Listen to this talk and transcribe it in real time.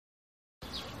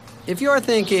If you're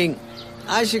thinking,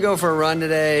 I should go for a run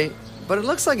today, but it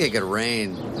looks like it could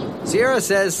rain, Sierra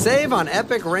says save on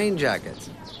epic rain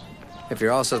jackets. If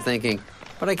you're also thinking,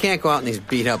 but I can't go out in these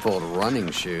beat-up old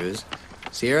running shoes,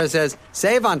 Sierra says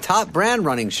save on top brand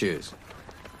running shoes.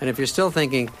 And if you're still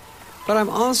thinking, but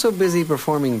I'm also busy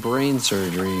performing brain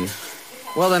surgery,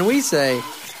 well, then we say,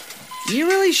 you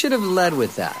really should have led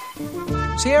with that.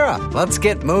 Sierra, let's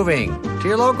get moving to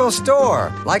your local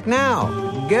store, like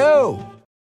now. Go!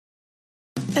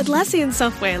 Atlassian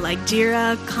software like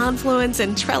Jira, Confluence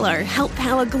and Trello help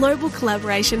power global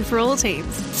collaboration for all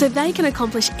teams, so they can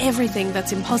accomplish everything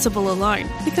that's impossible alone.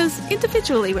 Because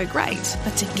individually we're great,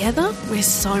 but together we're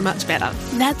so much better.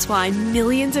 That's why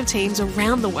millions of teams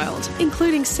around the world,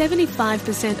 including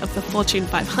 75% of the Fortune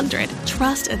 500,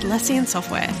 trust Atlassian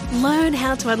software. Learn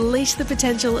how to unleash the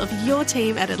potential of your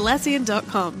team at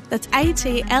Atlassian.com. That's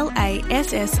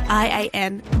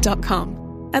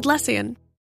Atlassian.com. Atlassian.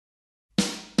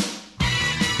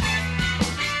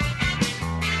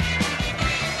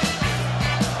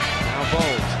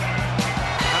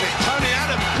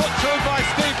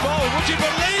 Would you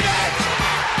believe it?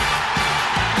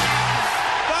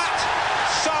 That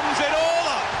sums it all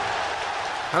up.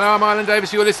 Hello, I'm Alan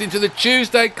Davis. You're listening to the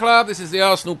Tuesday Club. This is the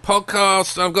Arsenal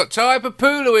podcast. I've got Ty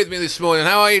Papula with me this morning.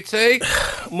 How are you, T?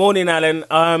 Morning, Alan.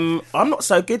 I'm not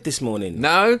so good this morning.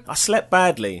 No? I slept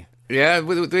badly. Yeah,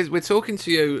 we're talking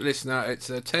to you, listener. It's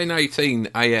 10:18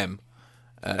 a.m.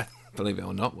 Believe it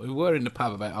or not. We were in the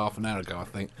pub about half an hour ago, I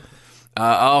think.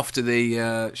 After the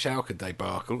Schalke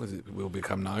debacle, as it will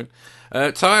become known.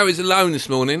 Tayo is alone this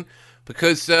morning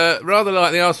because, rather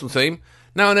like the Arsenal team,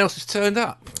 no one else has turned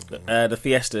up. The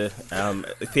Fiesta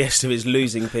is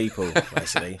losing people,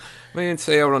 basically. Me and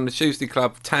Tayo are on the Tuesday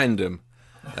Club tandem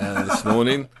this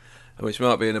morning, which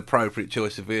might be an appropriate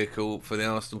choice of vehicle for the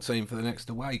Arsenal team for the next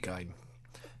away game.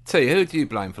 T, who do you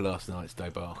blame for last night's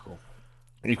debacle?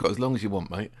 You've got as long as you want,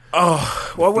 mate.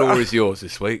 Oh, well, the floor is yours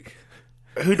this week.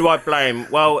 Who do I blame?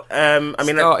 Well, I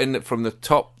mean... Starting from the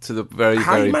top to the very, very bottom.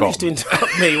 How you managed to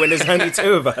interrupt me when there's only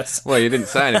two of us? Well, you didn't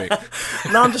say anything.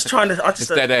 No, I'm just trying to... It's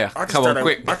dead air. Come on,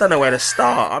 quick. I don't know where to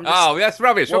start. Oh, that's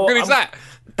rubbish. What good is that?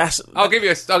 I'll give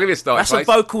you a start. That's a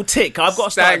vocal tick. I've got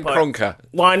a Stan Kroenke.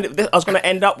 Well, I was going to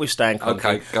end up with Stan Kroenke.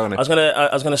 Okay, go on. I was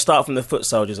going to start from the foot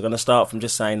soldiers. I'm going to start from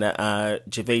just saying that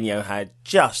Gervinho had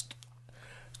just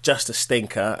a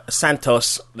stinker.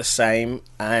 Santos the same,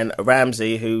 and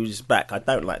Ramsey, who's back, I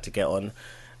don't like to get on,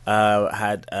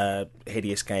 had a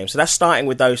hideous game. So that's starting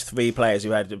with those three players who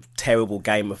had a terrible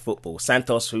game of football.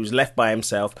 Santos, who's left by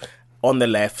himself on the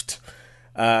left.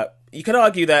 You could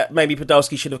argue that maybe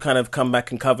Podolski should have kind of come back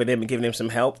and covered him and given him some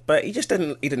help, but he just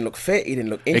didn't. He didn't look fit. He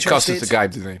didn't look interested. It cost us the game,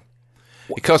 didn't he?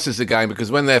 It cost us the game because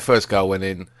when their first goal went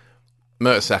in,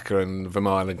 Mertesacker and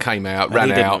Vermaelen came out,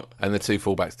 ran out, and the two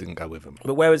fullbacks didn't go with them.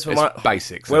 But where was Vermaelen?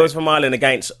 Basics. Where was Vermaelen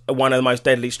against one of the most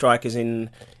deadly strikers in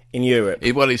Europe?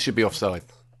 He should be offside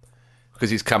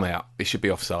because he's come out. He should be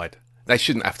offside. They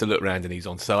shouldn't have to look round and he's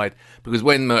onside because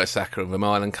when Mertesacker and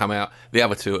Vermaelen come out, the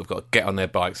other two have got to get on their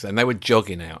bikes and they were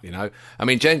jogging out, you know. I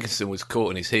mean, Jenkinson was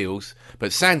caught in his heels,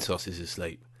 but Santos is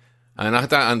asleep. And I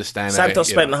don't understand Santos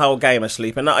spent the whole game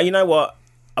asleep. And you know what?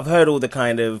 I've heard all the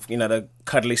kind of, the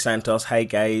cuddly Santos, hey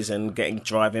gays, and getting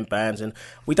driving bans, and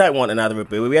we don't want another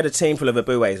Abue. We had a team full of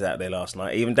Abues out there last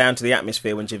night, even down to the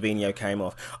atmosphere when Gervinho came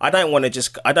off. I don't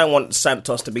want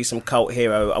Santos to be some cult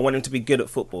hero. I want him to be good at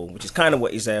football, which is kind of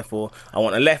what he's there for. I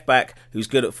want a left back who's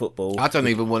good at football. I don't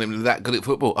even want him to be that good at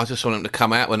football. I just want him to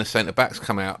come out when the centre backs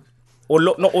come out, or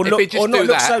not look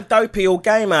so dopey all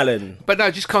game, Alan. But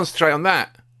no, just concentrate on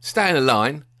that. Stay in the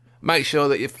line. Make sure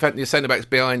that your centre back's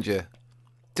behind you.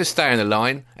 Just stay in the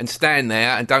line and stand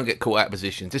there and don't get caught out of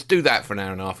position. Just do that for an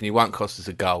hour and a half and you won't cost us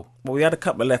a goal. Well, we had a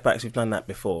couple of left-backs who've done that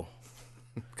before.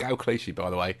 Gael Clichy, by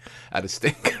the way, had a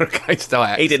stinker against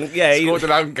Ajax. He didn't, Scored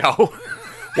an own goal.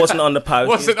 Wasn't on the post.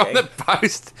 Wasn't on the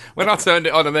post. When I turned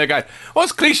it on and they're going,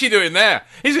 what's Clichy doing there?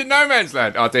 He's in no man's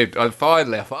land. I did. I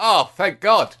finally thought, oh, thank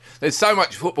God. There's so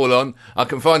much football on, I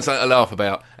can find something to laugh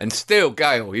about. And still,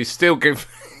 Gael, you still give...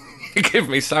 You give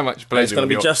me so much pleasure. It's going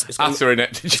to be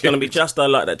just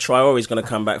like that. Traore's going to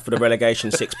come back for the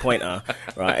relegation 6-pointer,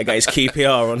 right, against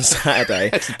QPR on Saturday.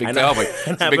 It's a big derby.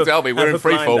 It's a big derby. We're in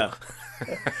free fall.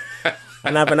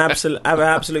 And have an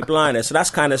absolute blinder. So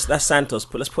that's Santos.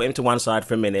 But let's put him to one side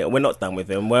for a minute. We're not done with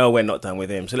him. Well, we're not done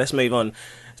with him. So let's move on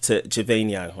to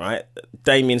Gervinho, right?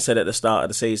 Damien said at the start of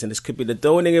the season, this could be the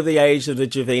dawning of the age of the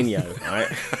Gervinho, right?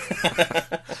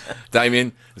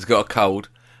 Damien has got a cold.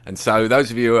 And so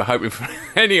those of you who are hoping for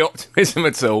any optimism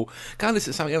at all, go and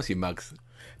listen to something else, you mugs.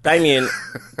 Damien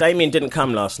didn't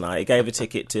come last night. He gave a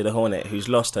ticket to the Hornet, who's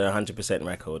lost her 100%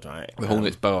 record, right? The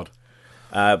Hornet's barred.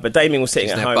 But Damien was sitting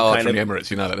She's at now home. barred Kind from of, the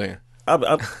Emirates, you know that, don't you?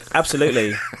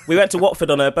 Absolutely. We went to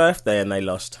Watford on her birthday and they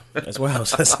lost as well.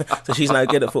 So she's no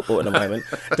good at football at the moment.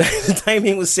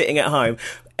 Damien was sitting at home,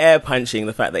 air punching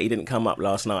the fact that he didn't come up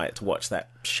last night to watch that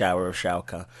shower of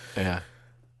Schalke. Yeah.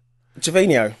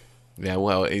 Gervinho. Yeah,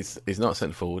 well, he's not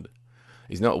centre forward.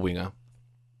 He's not a winger.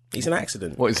 He's an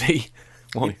accident. What is he?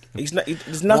 Why? There's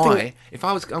nothing. Why? If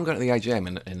I'm going to the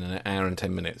AGM in an hour and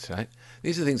 10 minutes, right?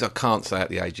 These are the things I can't say at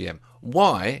the AGM.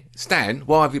 Why, Stan,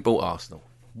 why have you bought Arsenal?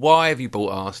 Why have you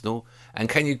bought Arsenal? And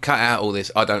can you cut out all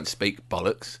this I don't speak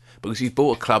bollocks? Because you've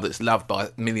bought a club that's loved by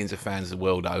millions of fans the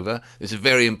world over. It's a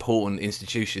very important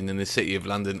institution in the city of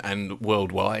London and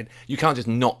worldwide. You can't just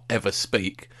not ever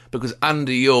speak, because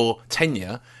under your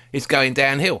tenure, it's going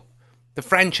downhill. The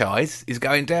franchise is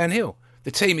going downhill. The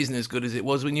team isn't as good as it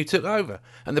was when you took over.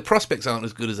 And the prospects aren't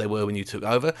as good as they were when you took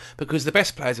over, because the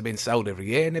best players have been sold every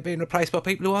year and they're being replaced by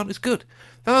people who aren't as good.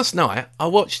 Last night, I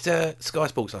watched Sky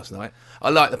Sports last night.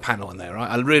 I like the panel on there, right?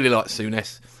 I really like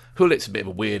Souness. Hullet's a bit of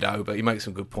a weirdo, but he makes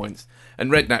some good points. And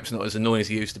Redknapp's not as annoying as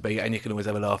he used to be, and you can always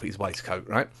have a laugh at his waistcoat,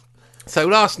 right? So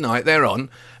last night, they're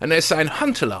on, and they're saying,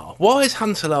 Huntelaar, why is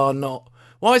Huntelaar not...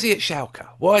 Why is he at Schalke?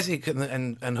 Why is he...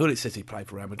 And Hullet says he played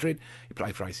for Real Madrid, he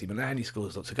played for AC Milan, he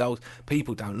scores lots of goals.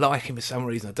 People don't like him for some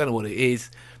reason, I don't know what it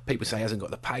is. People say he hasn't got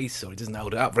the pace, or he doesn't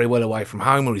hold it up very well away from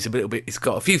home, or he's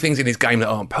got a few things in his game that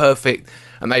aren't perfect,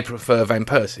 and they prefer Van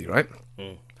Persie, right?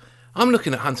 I'm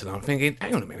looking at Huntelaar and thinking,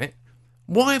 hang on a minute,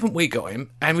 why haven't we got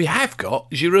him? And we have got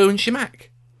Giroud and Chamakh.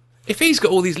 If he's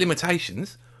got all these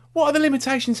limitations, what are the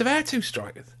limitations of our two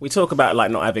strikers? We talk about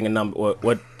like not having a number,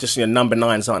 or just number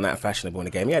nines aren't that fashionable in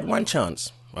the game. He had one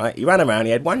chance, right? He ran around,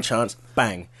 he had one chance,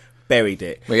 bang, buried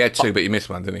it. Well, he had two, but he missed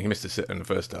one, didn't he? He missed a sitter in the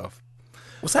first half.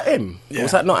 Was that him? Yeah. Or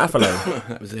was that not Afalo?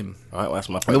 That was him. Right, well, that's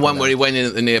my point. The one where he went in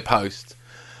at the near post.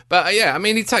 But yeah, I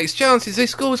mean, he takes chances, he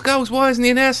scores goals. Why isn't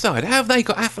he in our side? How have they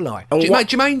got Afellay?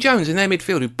 Jermaine Jones in their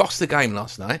midfield, who bossed the game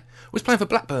last night, was playing for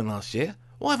Blackburn last year.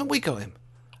 Why haven't we got him?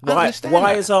 Why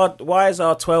is our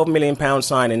 £12 million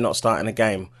signing not starting a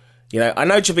game? You know, I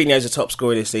know Gervinho's a top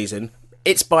scorer this season.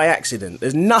 It's by accident.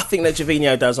 There's nothing that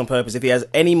Gervinho does on purpose if he has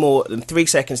any more than 3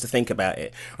 seconds to think about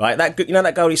it. Right?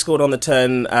 That goal he scored on the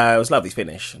turn was a lovely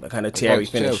finish, that kind of Thierry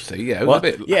finish. Chelsea, yeah, it was a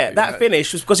bit lucky, that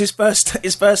finish was because his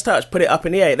first touch put it up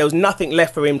in the air. There was nothing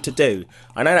left for him to do.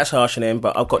 I know that's harsh on him,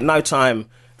 but I've got no time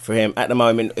for him at the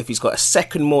moment. If he's got a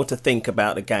second more to think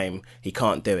about the game, he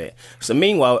can't do it. So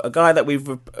meanwhile, a guy that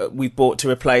we've bought to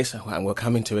replace, and we're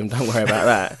coming to him, don't worry about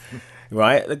that.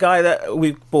 Right, the guy that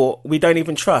we bought, we don't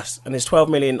even trust, and there's 12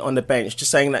 million on the bench, just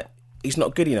saying that he's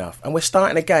not good enough. And we're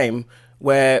starting a game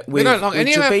where with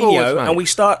Gervinho, and we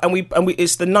start, and we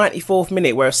it's the 94th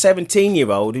minute where a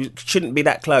 17-year-old who shouldn't be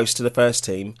that close to the first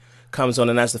team comes on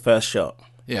and has the first shot.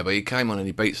 Yeah, but he came on and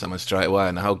he beat someone straight away,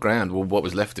 and the whole ground, well, what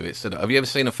was left of it, stood up. Have you ever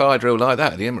seen a fire drill like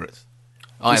that at the Emirates?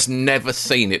 I've never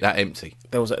seen it that empty.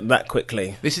 There was that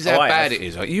quickly. This is how bad it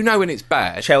is. Right? You know when it's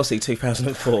bad. Chelsea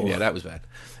 2004. Yeah, that was bad.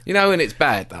 You know when it's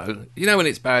bad, though? You know when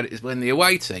it's bad is when the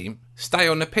away team stay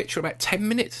on the pitch for about 10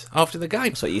 minutes after the game.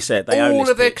 That's what you said. All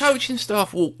of their coaching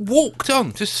staff walked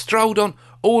on, just strolled on.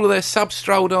 All of their subs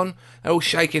strolled on. They're all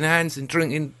shaking hands and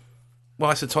drinking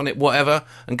isotonic whatever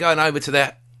and going over to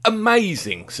their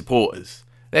amazing supporters.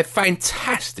 They're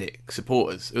fantastic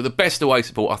supporters. They're the best away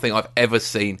support I think I've ever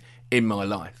seen in my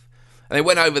life. And they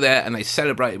went over there and they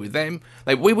celebrated with them.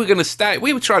 We were going to stay.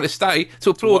 We were trying to stay to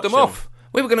applaud them off.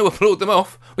 We were going to applaud them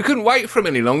off. We couldn't wait for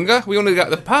them any longer. We wanted to go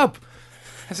to the pub.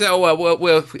 I said,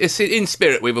 well, it's in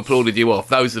spirit we've applauded you off.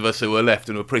 Those of us who are left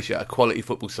and who appreciate a quality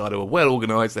football side who are well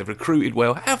organised, they've recruited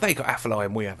well. How have they got Afellay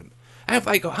and we haven't? How have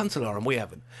they got Huntelaar and we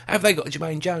haven't? How have they got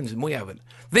Jermaine Jones and we haven't?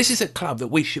 This is a club that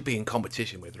we should be in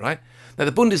competition with, right? Now,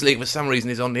 the Bundesliga, for some reason,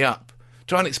 is on the up.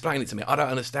 Try and explain it to me. I don't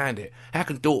understand it. How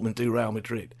can Dortmund do Real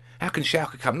Madrid? How can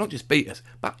Schalke come, not just beat us,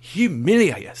 but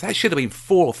humiliate us? That should have been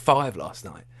 4 or 5 last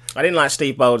night. I didn't like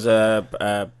Steve Bold's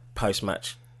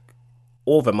post-match,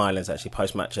 or Vermeulen's actually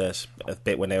post-match a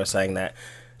bit when they were saying that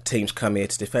teams come here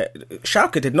to defend.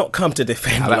 Schalke did not come to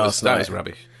defend last night. That was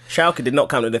rubbish. Schalke did not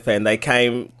come to defend.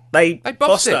 They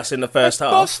bossed us in the first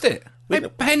half. They bossed it. They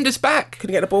penned us back.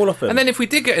 Couldn't get the ball off them. And then if we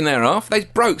did get in their half, they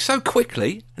broke so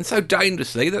quickly and so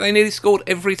dangerously that they nearly scored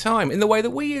every time in the way that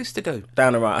we used to do.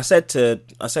 Down the right. I said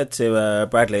to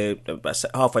Bradley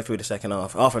halfway through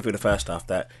the first half,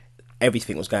 that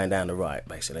everything was going down the right.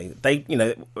 Basically,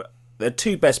 the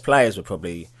two best players were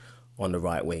probably on the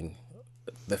right wing.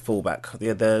 the fullback.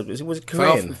 Was it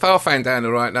Korean? Farfan down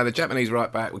the right. Now the Japanese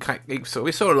right back.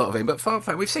 We saw a lot of him, but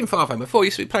Farfan, we've seen Farfan before.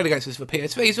 He played against us for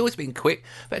PSV. He's always been quick,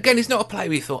 but again, he's not a player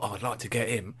we thought, I'd like to get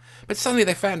him. But suddenly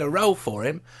they found a role for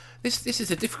him. This is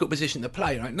a difficult position to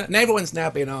play, right? And everyone's now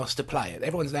being asked to play it.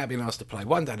 Everyone's now being asked to play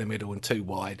one down the middle and two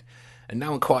wide, and no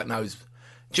one quite knows.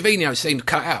 Gervinho seemed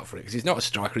cut out for it because he's not a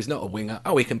striker, he's not a winger.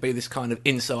 Oh, he can be this kind of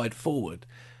inside forward.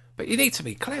 But you need to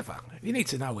be clever. You need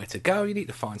to know where to go. You need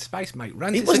to find space, make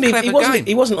runs.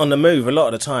 He wasn't on the move a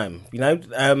lot of the time. You know,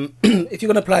 if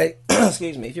you're going to play,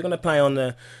 excuse me, if you're going to play on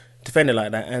the defender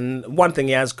like that, and one thing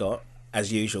he has got,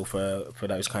 as usual for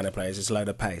those kind of players, is a load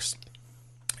of pace.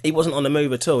 He wasn't on the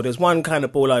move at all. There was one kind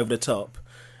of ball over the top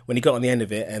when he got on the end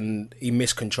of it and he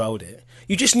miscontrolled it.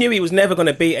 You just knew he was never going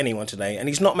to beat anyone today, and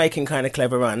he's not making kind of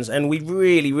clever runs. And we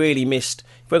really, really missed.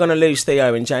 If we're going to lose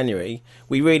Theo in January,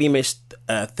 we really missed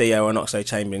Theo and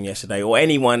Oxlade-Chamberlain yesterday, or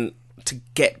anyone to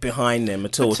get behind them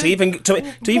at all, to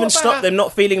even stop them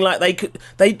not feeling like they could.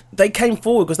 They came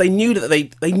forward because they knew that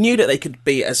they could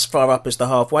be as far up as the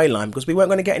halfway line because we weren't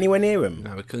going to get anywhere near them.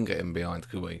 No, we couldn't get him behind,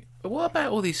 could we? But what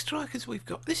about all these strikers we've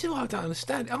got? This is what I don't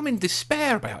understand. I'm in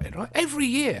despair about it, right? Every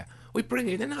year we bring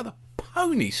in another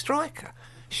pony striker.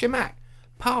 Shamak,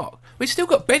 Park. We've still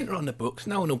got Benter on the books.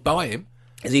 No one will buy him.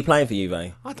 Is he playing for Juve?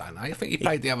 I don't know. I think he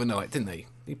played the other night, didn't he?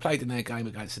 He played in their game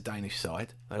against the Danish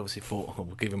side. They obviously thought,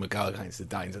 we'll give him a go against the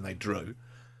Danes, and they drew.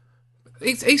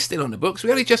 He's still on the books.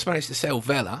 We only just managed to sell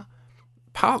Vela.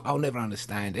 Park, I'll never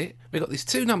understand it. We've got these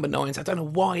two number 9s. I don't know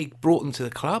why he brought them to the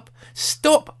club.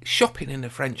 Stop shopping in the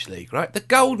French league, right? The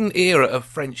golden era of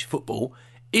French football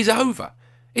is over.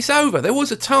 It's over. There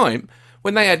was a time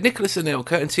when they had Nicolas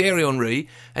Anelka and Thierry Henry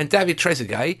and David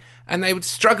Trezeguet, and they were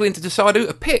struggling to decide who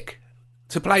to pick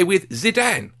to play with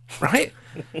Zidane, right?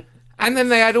 And then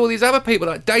they had all these other people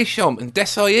like Deschamps and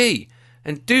Desailly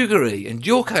and Dugarry and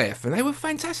Djorkaeff, and they were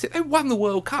fantastic. They won the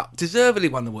World Cup, deservedly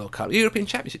won the World Cup, European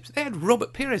Championships. They had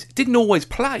Robert Pires. Didn't always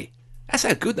play. That's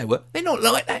how good they were. They're not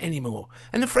like that anymore.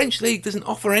 And the French league doesn't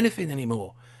offer anything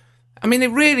anymore. I mean,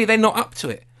 they're not up to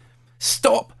it.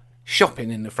 Stop shopping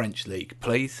in the French league,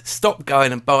 please. Stop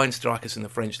going and buying strikers in the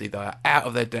French league. They are out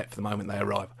of their depth the moment they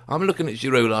arrive. I'm looking at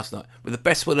Giroud last night with the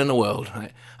best will in the world,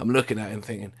 right? I'm looking at him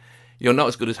thinking, you're not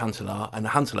as good as Huntelaar, and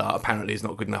Huntelaar apparently is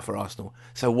not good enough for Arsenal.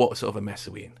 So what sort of a mess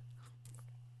are we in?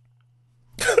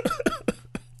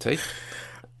 T?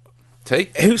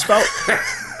 Whose fault?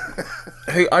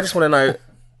 I just want to know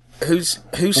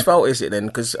whose fault is it then?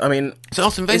 Because I mean, it's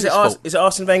Arsene Wenger's fault. Is it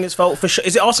Arsene Wenger's fault for?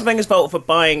 Is it Arsene Wenger's fault for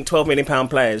buying £12 million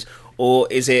players, or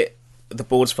is it the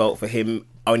board's fault for him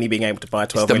only being able to buy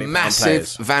 £12 million players? It's the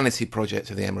massive vanity project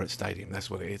of the Emirates Stadium. That's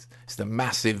what it is. It's the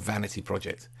massive vanity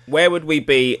project. Where would we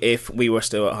be if we were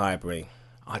still at Highbury?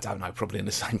 I don't know. Probably in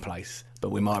the same place. But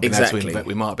we might be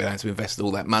able to invest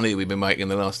all that money we've been making in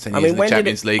the last 10 years in the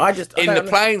Champions League in the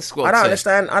playing squad.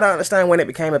 I don't understand when it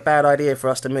became a bad idea for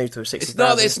us to move to a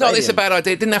 60,000 It's not a bad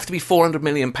idea. It didn't have to be £400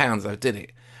 million though, did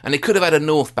it? And it could have had a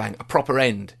North Bank, a proper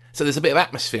end. So there's a bit of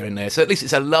atmosphere in there. So at least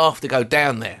it's a laugh to go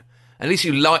down there. At least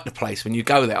you like the place when you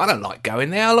go there. I don't like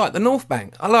going there. I like the North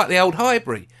Bank. I like the old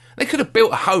Highbury. They could have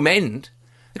built a home end.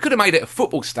 They could have made it a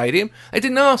football stadium. They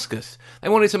didn't ask us. They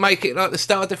wanted to make it like the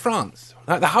Stade de France.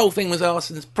 Like the whole thing was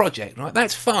Arsene's project, right?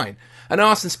 That's fine. And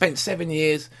Arsene spent 7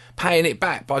 years paying it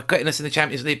back by getting us in the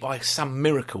Champions League by some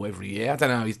miracle every year. I don't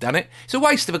know how he's done it. It's a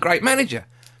waste of a great manager.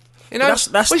 You know,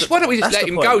 why don't we just let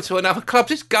him go to another club?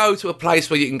 Just go to a place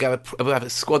where you can go have a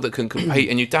squad that can compete,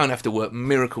 and you don't have to work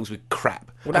miracles with crap.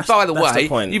 Well, and by the way,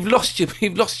 you've lost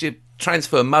your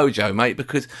transfer mojo, mate,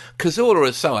 because Cazorla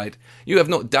aside, you have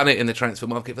not done it in the transfer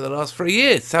market for the last 3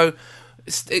 years. So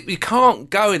you can't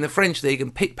go in the French league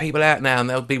and pick people out now and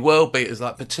they'll be world beaters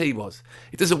like Petit was.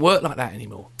 It doesn't work like that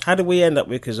anymore. How did we end up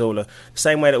with Cazorla? The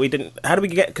same way that we didn't. How did we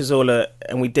get Cazorla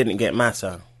and we didn't get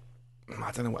Mata?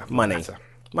 I don't know what happened with Mata.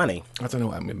 Money. I don't know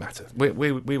what happened with Mata.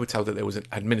 We were told that there was an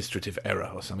administrative error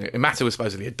or something. Mata was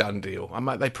supposedly a done deal.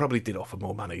 They probably did offer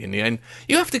more money in the end.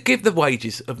 You have to give the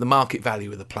wages of the market value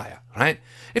of the player, right?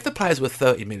 If the player's worth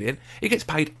 30 million, he gets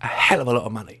paid a hell of a lot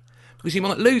of money because you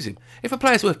might lose him. If a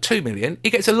player's worth 2 million, he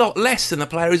gets a lot less than the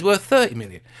player who's worth 30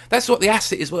 million. That's what the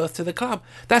asset is worth to the club.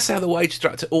 That's how the wage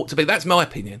structure ought to be. That's my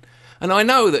opinion. And I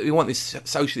know that we want this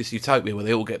socialist utopia where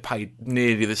they all get paid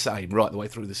nearly the same right the way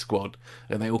through the squad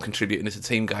and they all contribute and it's a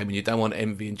team game and you don't want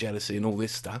envy and jealousy and all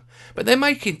this stuff. But they're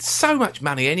making so much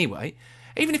money anyway.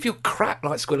 Even if you're crap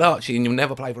like Squillaci and you'll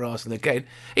never play for Arsenal again,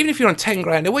 even if you're on 10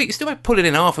 grand a week, you still have pulling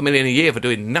in $500,000 a year for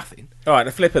doing nothing. All right,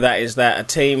 the flip of that is that a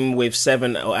team with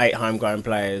 7 or 8 homegrown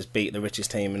players beat the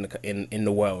richest team in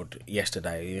the world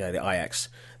yesterday. You know, the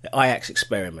Ajax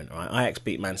experiment. Right, Ajax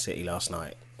beat Man City last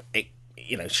night.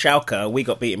 Schalke, we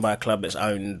got beaten by a club that's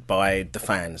owned by the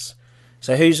fans.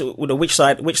 So which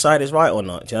side is right or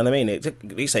not? Do you know what I mean?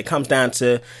 It comes down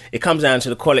to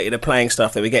the quality of the playing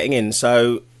stuff that we're getting in.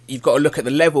 So you've got to look at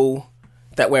the level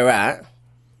that we're at.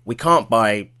 We can't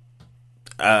buy,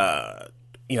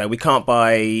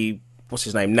 what's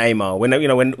his name, Neymar.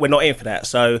 We're not in for that.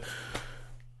 So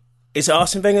is it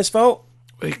Arsene Wenger's fault?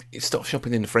 He stopped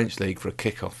shopping in the French league for a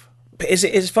kick-off. But is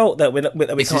it his fault that we can't get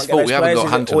those players? We haven't got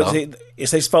Hunter. Or is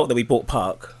it his fault that we bought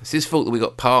Park? It's his fault that we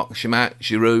got Park, Chamat,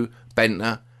 Giroud,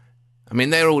 Bentner. I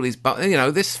mean, they're all his...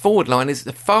 this forward line is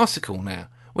farcical now.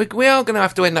 We are going to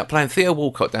have to end up playing Theo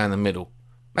Walcott down the middle.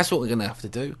 That's what we're going to have to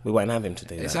do. We won't have him to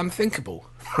do that. It's unthinkable.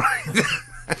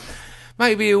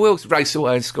 Maybe he will race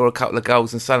away and score a couple of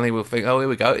goals and suddenly we'll think, oh, here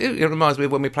we go. It reminds me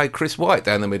of when we played Chris White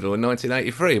down the middle in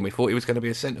 1983 and we thought he was going to be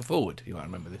a centre forward. You might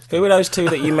remember this. Who were those two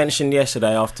that you mentioned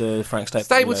yesterday after Frank Stapleton?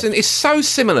 Stapleton is so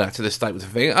similar to the Stapleton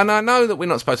thing, and I know that we're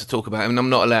not supposed to talk about him and I'm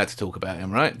not allowed to talk about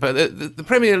him, right? But the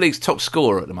Premier League's top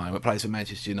scorer at the moment plays for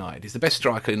Manchester United. He's the best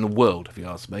striker in the world, if you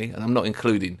ask me, and I'm not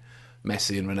including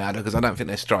Messi and Ronaldo because I don't think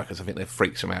they're strikers, I think they're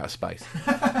freaks from outer space.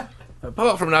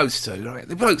 Apart from those two, right,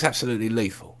 the bloke's absolutely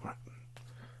lethal, right?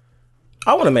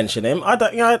 I want to mention him. I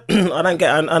don't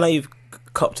get. I know you've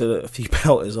copped a few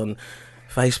pelters on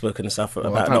Facebook and stuff Well,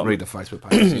 about I don't not read the Facebook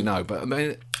pages, but I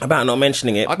mean, about not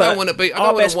mentioning it. I don't want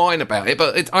to whine about it,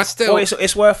 but I still. Well,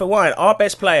 it's worth a whine. Our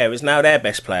best player is now their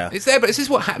best player. It's there, but this is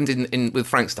what happened in with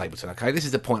Frank Stapleton. Okay, this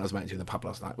is the point I was making to you in the pub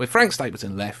last night. When Frank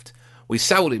Stapleton left, we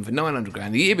sold him for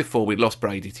 $900,000. The year before, we lost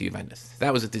Brady to Juventus.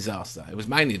 That was a disaster. It was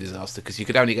mainly a disaster because you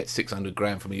could only get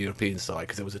 $600,000 from a European side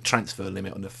because there was a transfer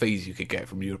limit on the fees you could get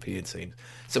from European teams.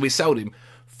 So we sold him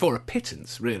for a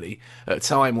pittance, really, at a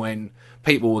time when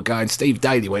people were going. Steve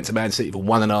Daly went to Man City for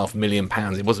 £1.5 million.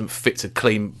 He wasn't fit to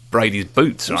clean Brady's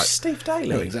boots, right? Steve Daly?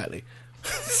 No, exactly.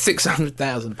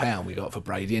 £600,000 we got for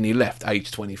Brady, and he left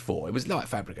age 24. It was like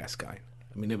Fabregas going.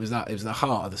 I mean, it was the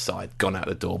heart of the side gone out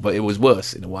the door, but it was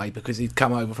worse in a way because he'd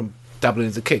come over from Dublin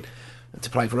as a kid to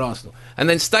play for Arsenal. And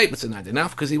then Stapleton had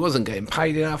enough because he wasn't getting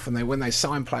paid enough, and when they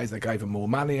signed players, they gave him more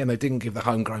money, and they didn't give the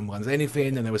homegrown ones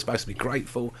anything, and they were supposed to be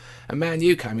grateful. And Man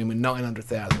U came in with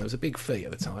 $900,000. It was a big fee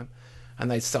at the time,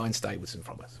 and they signed Stapleton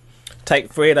from us.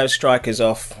 Take three of those strikers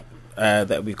off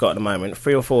that we've got at the moment,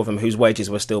 3 or 4 of them whose wages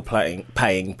we're still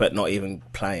paying, but not even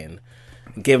playing.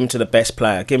 Give him to the best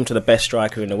player. Give him to the best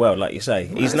striker in the world, like you say.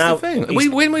 He's now. The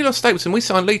thing. When we lost Stapleton, we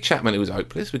signed Lee Chapman, who was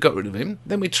hopeless. We got rid of him.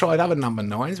 Then we tried other number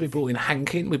 9s. We brought in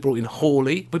Hankin. We brought in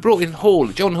Hawley. We brought in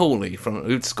John Hawley,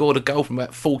 who'd scored a goal from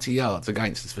about 40 yards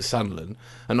against us for Sunderland.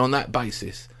 And on that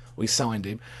basis, we signed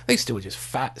him. They still were just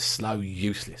fat, slow,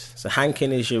 useless. So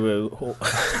Hankin is Giroud.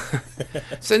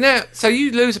 So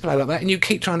you lose a player like that, and you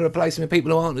keep trying to replace him with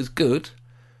people who aren't as good.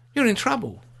 You're in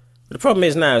trouble. The problem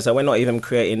is now is that we're not even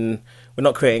creating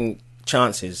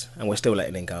chances, and we're still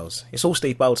letting in goals. It's all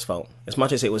Steve Bowles' fault. As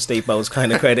much as it was Steve Bowles'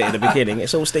 kind of credit at the beginning,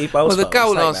 it's all Steve Bowles' fault. The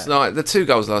 2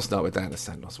 goals last night were down to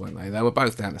Santos, weren't they? They were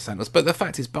both down to Santos. But the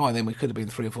fact is, by then we could have been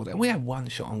 3 or 4 down. We had 1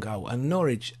 shot on goal, and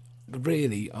Norwich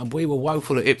really, we were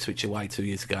woeful at Ipswich away 2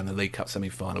 years ago in the League Cup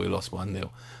semi-final. We lost 1-0,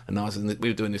 and we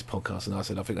were doing this podcast, and I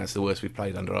said I think that's the worst we've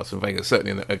played under Arsene Wenger,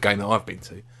 certainly in a game that I've been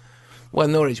to. Well,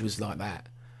 Norwich was like that.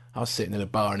 I was sitting in a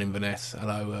bar in Inverness,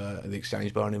 the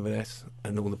Exchange bar in Inverness,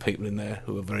 and all the people in there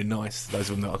who were very nice, those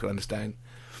of them that I could understand.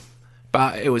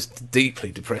 But it was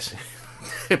deeply depressing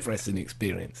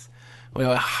experience. We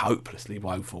were hopelessly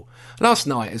woeful. Last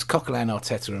night, it was Coquelin,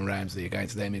 Arteta and Ramsey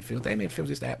against their midfield. Their midfield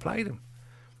just outplayed them.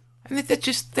 And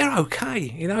they're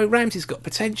okay. Ramsey's got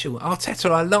potential.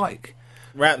 Arteta I like.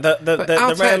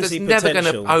 The Ramsey never going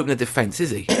to open a defence,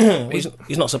 is he?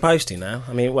 He's not supposed to now.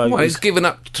 I mean, he's given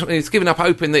up. He's given up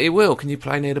hoping that he will. Can you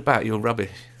play near the back? You're rubbish.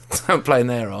 Don't play in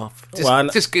there half.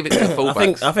 Just give it to the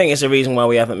fullbacks. I think it's a reason why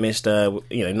we haven't missed. Not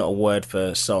a word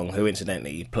for Song, who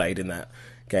incidentally played in that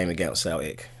game against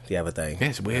Celtic the other day. Yeah,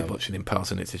 it's weird watching him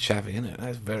passing it to Xavi, isn't it?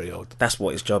 That's very odd. That's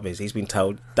what his job is. He's been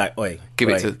told, give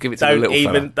it to the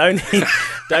little fella.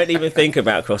 Don't even think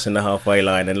about crossing the halfway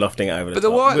line and lofting it over the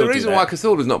top. But the reason why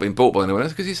Cazorla's not been bought by anyone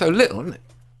else is because he's so little, isn't it?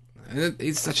 And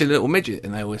he's such a little midget,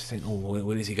 and they always think,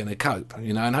 when is he going to cope?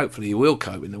 And hopefully he will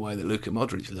cope in the way that Luka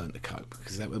Modric learned to cope,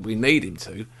 because we need him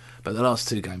to. But the last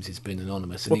 2 games he's been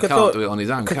anonymous, and he can't do it on his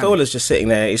own. Cazorla's just sitting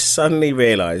there. He's suddenly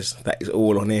realised that it's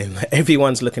all on him.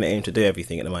 Everyone's looking at him to do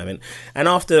everything at the moment. And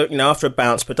after a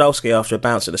bounce, Podolski, after a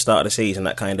bounce at the start of the season,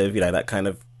 that kind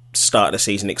of start of the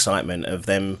season excitement of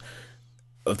them,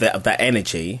 of that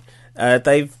energy,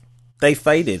 they've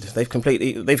faded. They've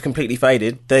completely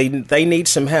faded. They need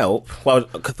some help. Well,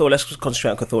 let's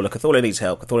concentrate on Cazorla. Cazorla needs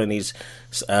help. Cazorla needs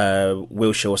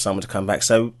Wilshere or someone to come back.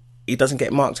 So he doesn't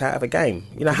get marked out of a game.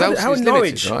 You know, how Podolski's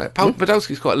Norwich... limited, right?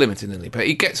 Podolski's quite limited, isn't he? But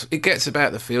he gets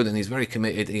about the field and he's very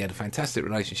committed. He had a fantastic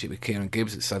relationship with Kieran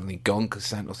Gibbs that's suddenly gone because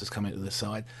Santos has come into the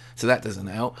side, so that doesn't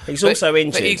help. He's also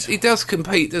injured. But he does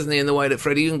compete, doesn't he, in the way that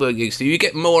Freddie Ljungberg used to. You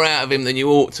get more out of him than you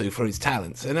ought to for his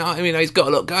talents. And I mean, he's got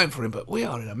a lot going for him, but we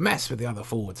are in a mess with the other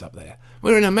forwards up there.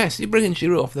 We're in a mess. You're bringing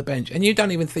Giroud off the bench and you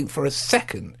don't even think for a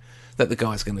second that the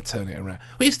guy's going to turn it around.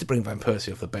 We used to bring Van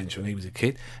Persie off the bench when he was a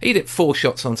kid. He'd hit 4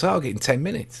 shots on target in 10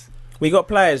 minutes. We've got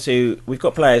players who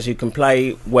can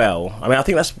play well. I mean, I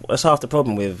think that's half the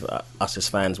problem with us as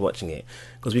fans watching it,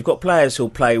 because we've got players who'll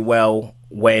play well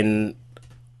when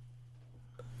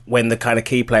the kind of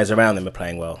key players around them are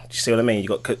playing well. Do you see what I mean?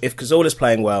 If Cazorla's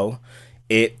playing well,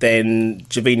 then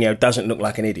Gervinho doesn't look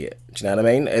like an idiot. Do you know what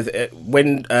I mean?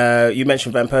 When you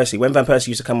mentioned Van Persie, when Van Persie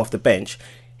used to come off the bench,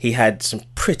 he had some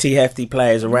pretty hefty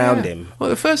players around him.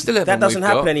 Well, the first 11 that doesn't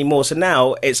happen anymore. So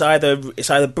now it's either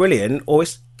brilliant or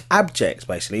it's abject.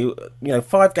 Basically, you know,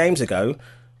 5 games ago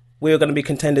we were going to be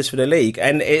contenders for the league,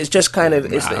 and it's just kind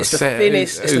of it's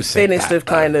the thinnest of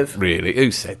kind of. Really, who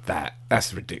said that?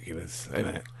 That's ridiculous, isn't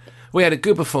it? We had a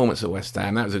good performance at West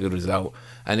Ham. That was a good result.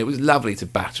 And it was lovely to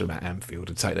batter them at Anfield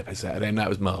and take the piss out of them. That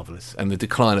was marvellous. And the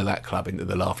decline of that club into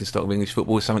the laughingstock of English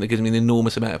football is something that gives me an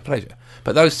enormous amount of pleasure.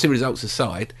 But those 2 results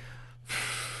aside...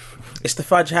 It's the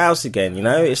fudge house again, you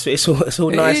know? It's all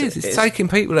nice. It's taking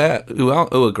people out who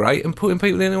are great and putting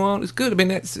people in who aren't as good. I mean,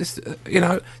 that's just, you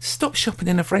know, stop shopping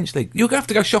in the French league. You're going to have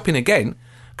to go shopping again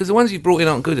because the ones you've brought in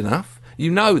aren't good enough.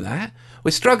 You know that. We're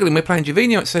struggling. We're playing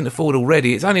Gervinho at centre forward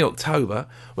already. It's only October.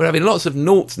 We're having lots of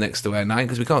noughts next to our name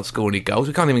because we can't score any goals.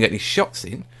 We can't even get any shots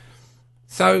in.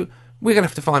 So we're going to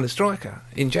have to find a striker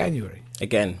in January.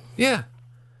 Again. Yeah.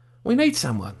 We need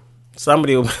someone.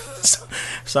 Somebody's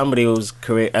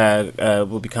career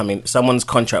will be coming. Someone's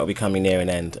contract will be coming near an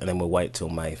end, and then we'll wait till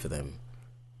May for them.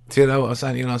 Do you know what I was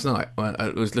saying to you last night? I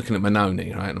was looking at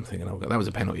Manoni, right, and I'm thinking, oh, that was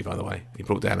a penalty, by the way. He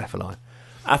brought down Afellay.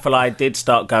 Afellay did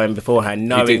start going beforehand,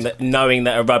 knowing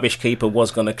that a rubbish keeper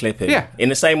was going to clip him. Yeah. In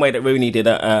the same way that Rooney did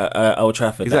at Old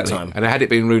Trafford that time. And had it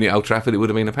been Rooney at Old Trafford, it would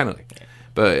have been a penalty. Yeah.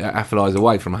 But Affelay's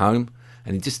away from home,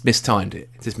 and he just mistimed it.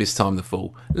 Just mistimed the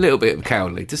fall. A little bit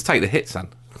cowardly. Just take the hit, son.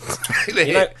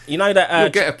 You know that you'll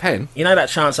get a pen. You know that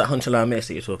chance that Huntelaar missed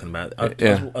that you're talking about.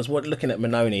 I was looking at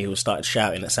Manoni, who started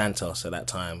shouting at Santos at that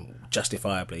time,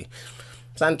 justifiably.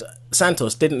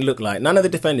 Santos didn't look like, none of the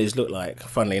defenders looked like,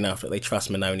 funnily enough, that they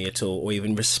trust Manoni at all, or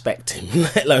even respect him,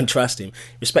 let alone trust him.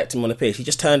 Respect him on the pitch. He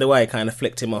just turned away, kind of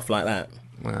flicked him off like that.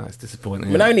 Well, it's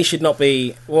disappointing. Manoni should not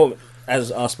be, well,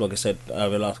 as Arsblog has said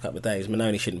over the last couple of days,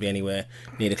 Manoni shouldn't be anywhere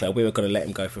near the club. We were going to let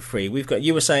him go for free.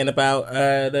 You were saying about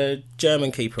the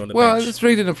German keeper on the bench. Well, I was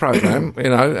reading the programme, you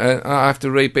know, I have to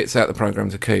read bits out of the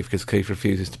programme to Keith because Keith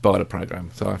refuses to buy the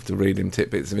programme, so I have to read him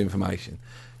tidbits of information.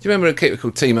 Do you remember a keeper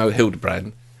called Timo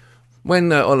Hildebrand?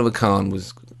 When Oliver Kahn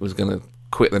was going to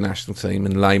quit the national team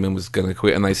and Lehmann was going to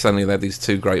quit, and they suddenly had these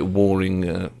 2 great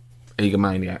warring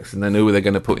egomaniacs, and they knew who they were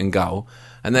going to put in goal,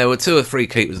 and there were 2 or 3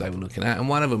 keepers they were looking at, and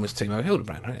one of them was Timo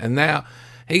Hildebrand, right? And now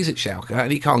he's at Schalke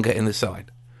and he can't get in the side.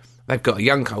 They've got a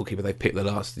young goalkeeper they picked the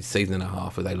last season and a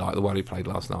half who they like, the one who played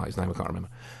last night, his name I can't remember.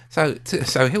 So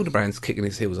Hildebrand's kicking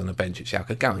his heels on the bench at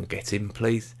Schalke. Go and get him,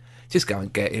 please. Just go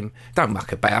and get him. Don't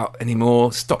muck about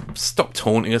anymore. Stop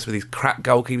taunting us with these crap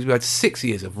goalkeepers. We've had 6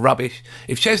 years of rubbish.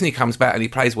 If Chesney comes back and he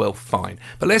plays well, fine.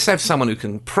 But let's have someone who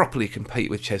can properly compete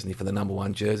with Chesney for the number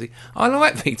 1 jersey. I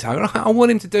like Vito. I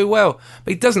want him to do well.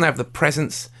 But he doesn't have the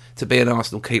presence to be an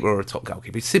Arsenal keeper or a top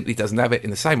goalkeeper. He simply doesn't have it in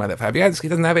the same way that Fabianski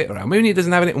doesn't have it or Almunia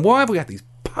doesn't have it. And why have we had these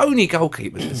pony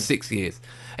goalkeepers for 6 years?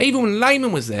 Even when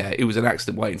Lehmann was there, it was an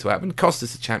accident waiting to happen. Cost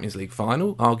us the Champions League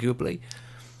final, arguably.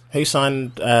 Who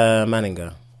signed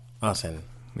Manninger? Arsene.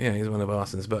 Yeah, he's one of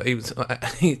Arsene's. But he was.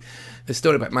 The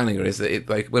story about Manninger is that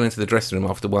they went into the dressing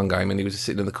room after one game and he was just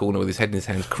sitting in the corner with his head in his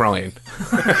hands crying.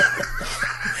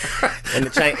 in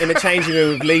the changing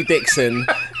room with Lee Dixon,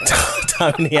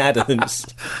 Tony Adams.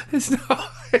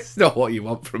 It's not what you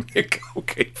want from your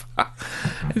goalkeeper.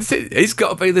 He's got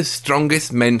to be the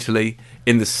strongest mentally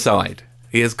in the side.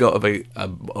 He has got to be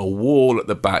a wall at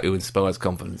the back who inspires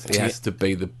confidence. He has to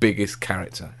be the biggest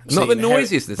character. Not the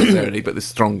noisiest necessarily, but the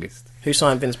strongest. Who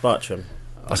signed Vince Bartram?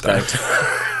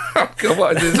 Oh, God,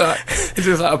 what is this like? Is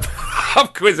this like a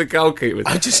pub quiz of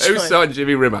goalkeepers? Who signed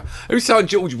Jimmy Rimmer? Who signed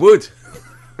George Wood?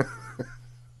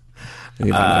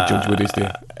 You don't know George Wood is, do you?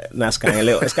 That's going a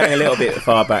little bit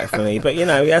far back for me. But, you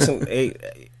know, he hasn't...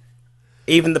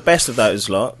 Even the best of those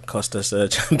lot cost us a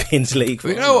Champions League.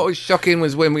 You know what was shocking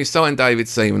was when we signed David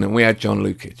Seaman and we had John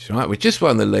Lukic, right? We just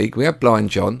won the league. We had Blind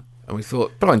John, and we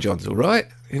thought, Blind John's all right.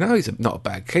 You know, he's not a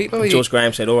bad keeper. George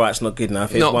Graham said, all right, it's not good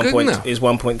enough. Here's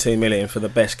 1.2 million for the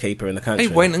best keeper in the country.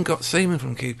 He went and got Seaman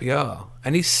from QPR,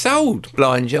 and he sold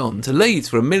Blind John to Leeds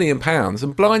for £1 million,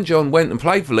 and Blind John went and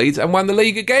played for Leeds and won the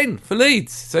league again for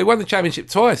Leeds. So he won the Championship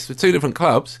twice with 2 different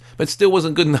clubs, but still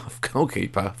wasn't good enough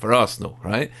goalkeeper for Arsenal,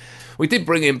 right? We did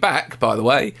bring him back, by the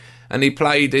way, and he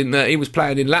was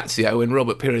playing in Lazio when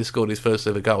Robert Pires scored his first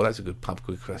ever goal. That's a good pub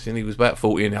quiz question. He was about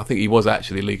 40, and I think he was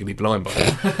actually legally blind by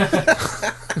then.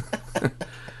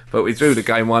 But we drew the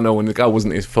game 1-0, and the goal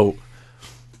wasn't his fault.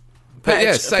 But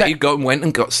he went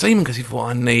and got Seaman because he thought,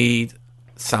 I need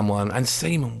someone. And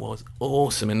Seaman was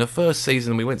awesome. In the first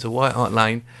season, we went to White Hart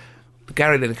Lane.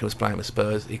 Gary Lineker was playing with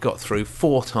Spurs. He got through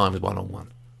 4 times 1-on-1.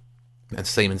 And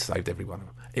Seaman saved every one of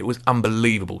them. It was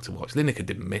unbelievable to watch. Lineker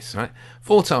didn't miss, right?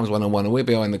 4 times 1-on-1, and we're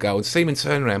behind the goal. And Seaman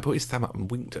turned around, put his thumb up and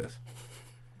winked at us.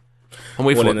 And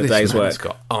we thought, this man's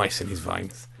got ice in his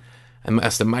veins. And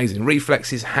that's amazing.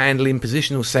 Reflexes, handling,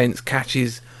 positional sense,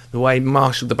 catches, the way he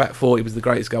marshalled the back four. He was the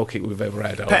greatest goalkeeper we've ever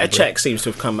had. Petr Cech seems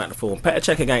to have come back to form. Petr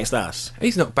Cech against us.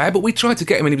 He's not bad, but we tried to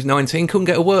get him when he was 19, couldn't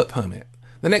get a work permit.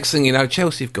 The next thing you know,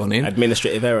 Chelsea have gone in.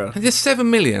 Administrative error. And there's 7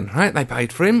 million, right, they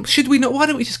paid for him. Should we not? Why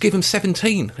don't we just give him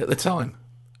 17 at the time?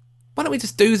 Why don't we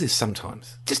just do this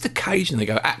sometimes? Just occasionally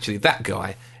go, actually, that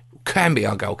guy can be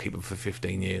our goalkeeper for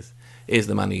 15 years. Here's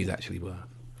the money he's actually worth.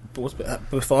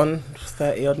 Buffon,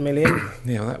 30 odd million.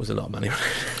 Yeah, well, that was a lot of money.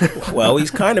 Well, he's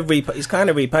kind of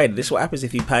repaid. This is what happens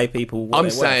if you pay people. I'm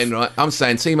saying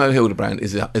Timo Hildebrand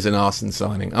is an arson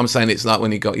signing. I'm saying it's like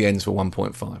when he got Jens for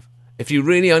 1.5. If you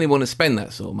really only want to spend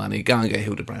that sort of money, go and get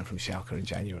Hildebrand from Schalke in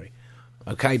January.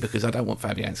 Okay, because I don't want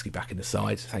Fabianski back in the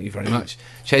side. Thank you very much.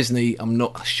 Chesney, I'm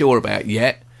not sure about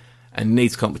yet, and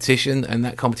needs competition, and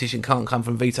that competition can't come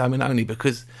from Vito Minoni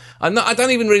because I don't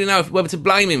even really know whether to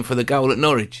blame him for the goal at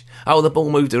Norwich. Oh, the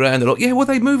ball moved around a lot. Yeah, well,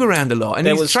 they move around a lot, and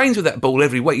he trains with that ball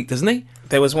every week, doesn't he?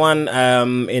 There was one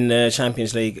in the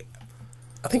Champions League,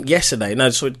 I think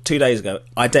 2 days ago,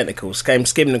 identical, came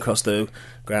skimming across the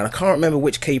ground. I can't remember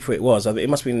which keeper it was. It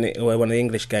must have been one of the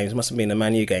English games. It must have been the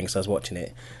Man U game because I was watching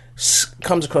it.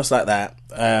 Comes across like that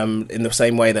in the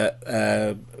same way that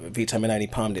Vito Minoni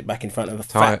palmed it back in front of a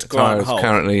fat Grant Holt.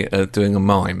 Currently doing a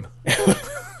mime.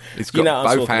 He's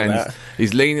got both hands. About.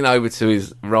 He's leaning over to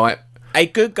his right. A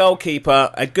good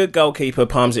goalkeeper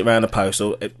palms it around the post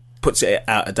or it puts it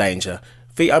out of danger.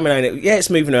 Vito Minoni, it's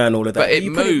moving around all of that. But it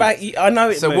moves. Put it back, I know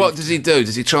it. So moves. What does he do?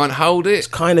 Does he try and hold it? It's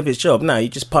kind of his job. No, you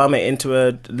just palm it into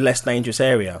a less dangerous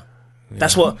area. Yeah.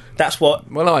 That's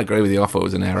what. Well, I agree with you. I thought it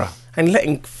was an error. And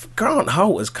letting Grant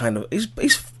Holt is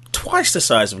he's twice the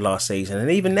size of last season,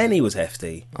 and even then he was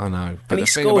hefty. I know. But and he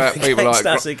scored against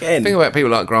us again. The thing about people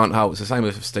like Grant Holt, it's the same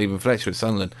with Stephen Fletcher at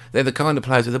Sunderland. They're the kind of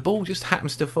players that the ball just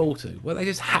happens to fall to. Well, they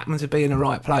just happen to be in the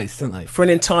right place, don't they? For an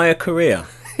entire career.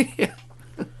 Yeah.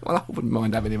 Well, I wouldn't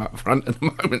mind having him up front at the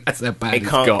moment. That's how bad it's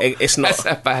got. That's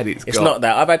how bad it's got. It's not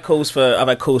that. I've had calls for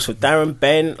Darren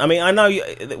Bent. I mean, I know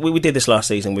we did this last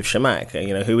season with Shamak.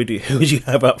 You know, who would you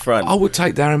have up front? I would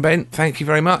take Darren Bent. Thank you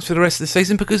very much for the rest of the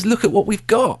season because look at what we've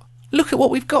got. Look at what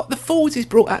we've got. The forwards he's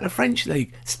brought out of the French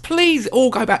league. Please all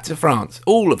go back to France.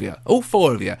 All of you. All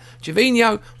 4 of you.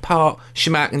 Gervinho, Park,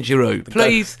 Shamak and Giroud.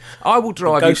 Please, I will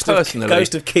drive you personally. The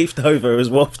ghost of Keith Dover has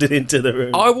wafted into the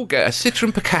room. I will get a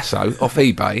Citroen Picasso off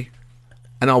eBay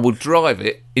and I will drive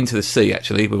it into the sea,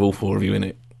 actually, with all 4 of you in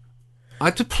it.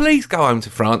 Please go home to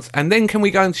France and then can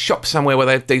we go and shop somewhere where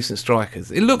they have decent strikers?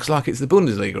 It looks like it's the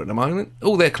Bundesliga at the moment.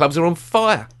 All their clubs are on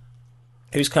fire.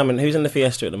 Who's coming? Who's in the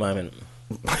Fiesta at the moment?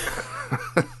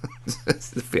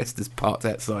 The Fiesta's parked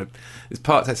outside. It's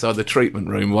parked outside the treatment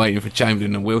room waiting for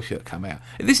Chamberlain and Wilshere to come out.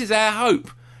 This is our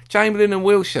hope. Chamberlain and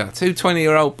Wilshere, 2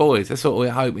 20-year-old boys. That's what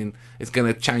we're hoping is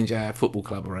going to change our football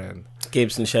club around.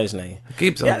 Gibbs and Chesney.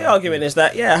 Gibbs. Yeah, the argument is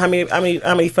that how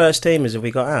many first teamers have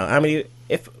we got out? How many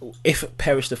if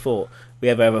Perish the Fort we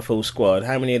ever have a full squad?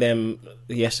 How many of them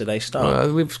yesterday start?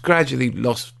 Well, we've gradually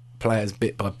lost players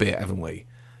bit by bit, haven't we?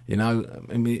 You know,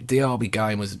 I mean, the Derby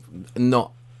game was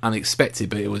not unexpected,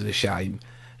 but it was a shame.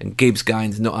 And Gibbs'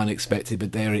 game's not unexpected,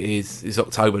 but there it is. It's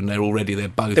October and they're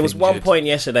both There was injured. One point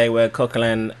yesterday where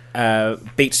Coquelin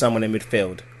beat someone in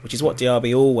midfield, which is what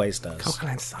Derby always does.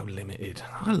 Coquelin's so limited.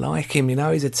 I like him, you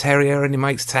know. He's a terrier and he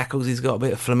makes tackles. He's got a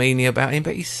bit of Flamini about him,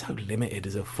 but he's so limited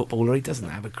as a footballer. He doesn't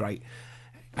have a great...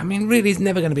 I mean, really, he's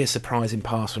never going to be a surprising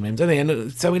pass from him, does he?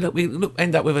 And so we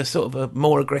end up with a sort of a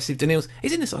more aggressive Daniels.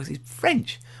 He's in the side because he's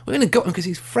French. We're going to got him because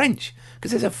he's French.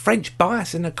 Because there's a French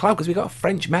bias in the club because we've got a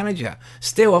French manager.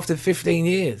 Still after 15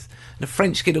 years. And a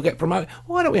French kid will get promoted.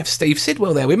 Why don't we have Steve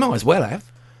Sidwell there? We might as well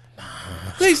have.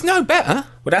 He's no better.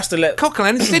 Well, that's the Coquelin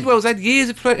and Sidwell's had years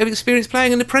of experience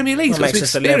playing in the Premier League. That makes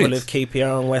us the level of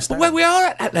QPR and West Ham. Well, we are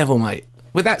at that level, mate.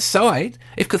 With that side,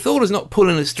 if Cazorla's not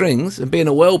pulling the strings and being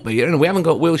a world beater, and we haven't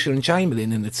got Wilshere and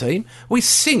Chamberlain in the team, we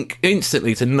sink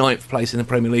instantly to 9th place in the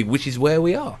Premier League, which is where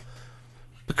we are.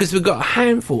 Because we've got a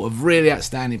handful of really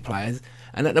outstanding players,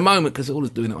 and at the moment, Cazorla's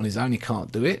doing it on his own, he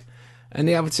can't do it, and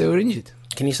the other two are injured.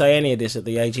 Can you say any of this at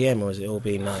the AGM, or has it all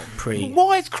been like pre?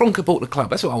 Why has Kroenke bought the club?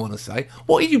 That's what I want to say.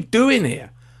 What are you doing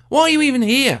here? Why are you even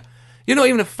here? You're not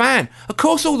even a fan. Of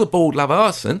course all the board love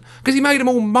Arsene, because he made them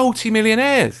all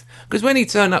multi-millionaires. Because when he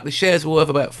turned up, the shares were worth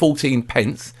about 14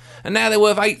 pence, and now they're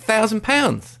worth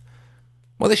 £8,000.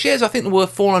 Well, the shares, I think, were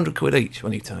worth 400 quid each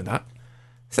when he turned up.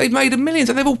 So they've made them millions,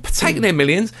 and they've all taken their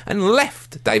millions and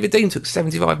left. David Dean took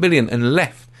 75 million and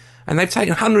left. And they've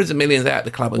taken hundreds of millions out of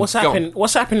the club and What's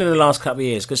happened in the last couple of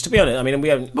years? Because to be honest, I mean, we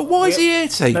haven't... But why is he here,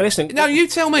 T? No, listen... No, you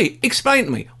tell me. Explain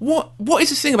to me. What is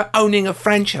this thing about owning a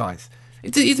franchise? He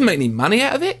doesn't make any money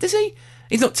out of it, does he?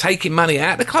 He's not taking money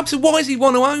out of the club, so why does he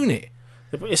want to own it?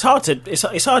 It's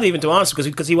hard even to answer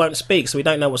because he won't speak, so we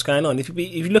don't know what's going on. If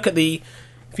you look at the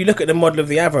model of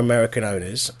the other American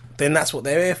owners, then that's what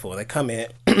they're here for. They come here.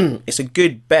 It's a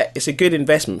good bet. It's a good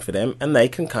investment for them, and they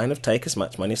can kind of take as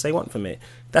much money as they want from it.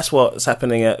 That's what's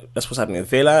happening at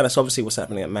Villa. That's obviously what's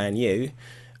happening at Man U.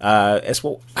 It's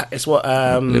what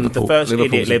the first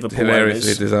idiot Liverpool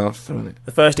owners. Disaster, isn't it?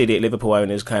 The first idiot Liverpool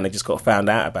owners kind of just got found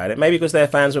out about it. Maybe because their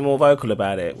fans were more vocal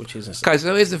about it, which is okay.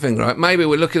 So here's the thing, right? Maybe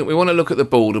we want to look at the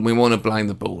board and we want to blame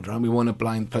the board, right? We want to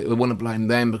blame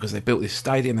them because they built this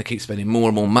stadium. They keep spending more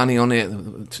and more money on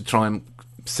it to try and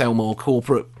sell more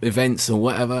corporate events or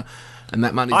whatever. And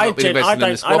that money's not been invested in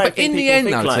the squad. But in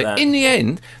the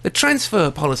end, the transfer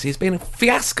policy has been a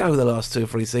fiasco the last 2 or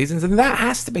 3 seasons, and that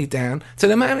has to be down to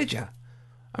the manager.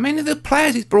 I mean, the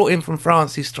players he's brought in from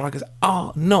France, these strikers,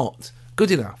 are not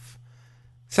good enough.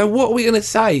 So what are we going to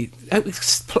say?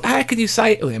 How can you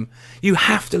say to him, you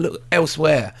have to look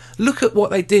elsewhere? Look at what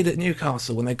they did at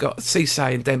Newcastle when they got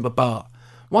Cisse and Demba Ba.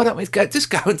 Why don't we just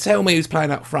go and tell me who's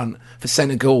playing up front for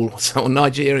Senegal or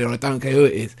Nigeria, or I don't care who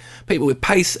it is. People with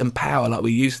pace and power like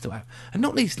we used to have. And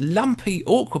not these lumpy,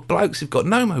 awkward blokes who've got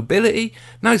no mobility,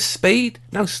 no speed,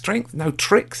 no strength, no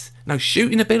tricks, no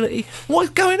shooting ability. What's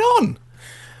going on?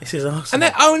 This is awesome. And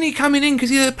they're only coming in because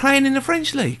they're playing in the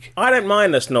French league. I don't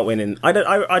mind us not winning. I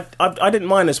didn't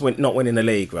mind us not winning the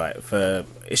league, right?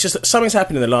 It's just that something's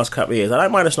happened in the last couple of years. I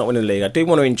don't mind us not winning the league. I do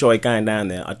want to enjoy going down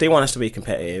there. I do want us to be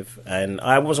competitive, and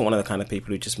I wasn't one of the kind of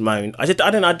people who just moaned. I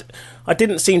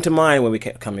didn't seem to mind when we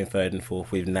kept coming third and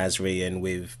fourth with Nasri and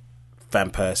with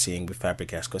Van Persie and with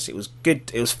Fabregas, because it was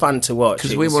good. It was fun to watch.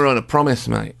 Because we were on a promise,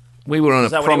 mate. We were on a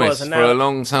promise for a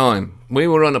long time. We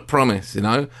were on a promise, you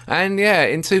know. And yeah,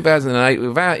 in 2008,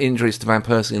 without injuries to Van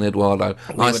Persie and Eduardo,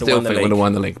 I still think we would have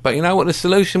won the league. But you know what the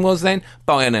solution was then?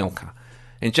 Buy Anelka.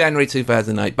 In January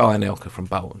 2008, buy Anelka from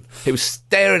Bolton. It was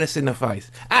staring us in the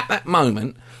face. At that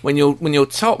moment, when you're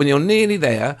top, when you're nearly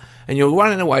there, and you're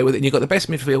running away with it, and you've got the best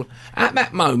midfield, at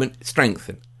that moment,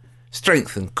 strengthen,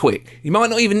 quick. You might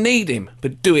not even need him,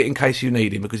 but do it in case you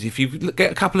need him, because if you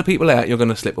get a couple of people out, you're going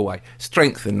to slip away.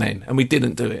 Strengthen then, and we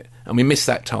didn't do it, and we missed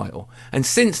that title. And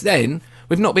since then,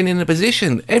 we've not been in a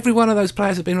position. Every one of those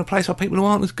players have been replaced by people who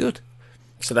aren't as good.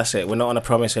 So that's it. We're not on a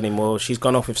promise anymore. She's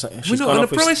gone off with something. We're not on a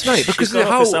promise, mate, because the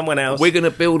whole someone else. We're going to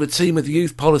build a team with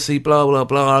youth policy, blah blah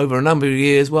blah, over a number of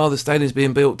years while the stadium's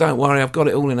being built. Don't worry, I've got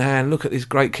it all in hand. Look at this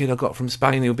great kid I got from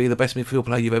Spain. He'll be the best midfield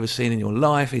player you've ever seen in your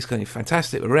life. He's going to be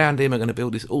fantastic. Around him, we're going to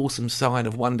build this awesome side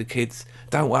of wonder kids.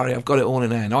 Don't worry, I've got it all in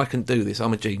hand. I can do this.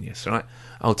 I'm a genius, right?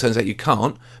 Oh, it turns out you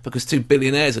can't, because 2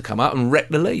 billionaires have come up and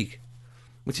wrecked the league,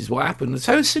 which is what happened.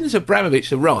 So as soon as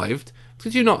Abramovich arrived,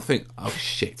 did you not think, oh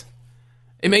shit?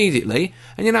 Immediately,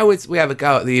 and you know, we have a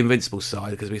go at the Invincible side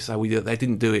because we say they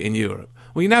didn't do it in Europe.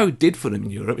 Well, you know who did for them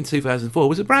in Europe in 2004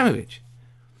 was Abramovich,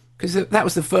 because that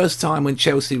was the first time when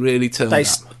Chelsea really turned up.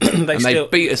 They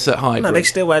beat us at Highbury. No, they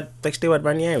still had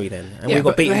Ranieri then, and we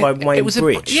got beaten by Wayne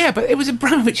Bridge. But it was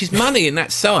Abramovich's money in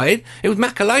that side. It was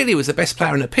Makelele was the best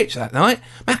player on the pitch that night.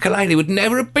 Makelele would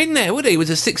never have been there, would he? It was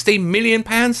a £16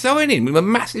 million signing with a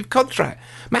massive contract.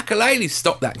 Makelele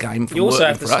stopped that game from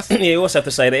working for us. You also have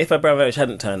to say that if Abramovich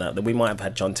hadn't turned up, then we might have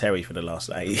had John Terry for the last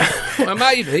 8 years. Well,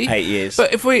 maybe 8 years.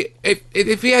 But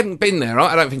if he hadn't been there,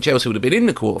 I don't think Chelsea would have been in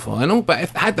the quarter-final.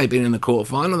 But had they been in the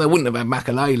quarter-final, they wouldn't have had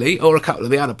Makalele or a couple of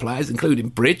the other players, including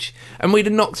Bridge, and we'd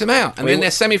have knocked them out. And then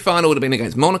their semi-final would have been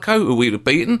against Monaco, who we'd have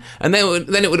beaten, and then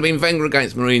it would have been Wenger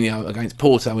against Mourinho against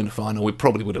Porto in the final. We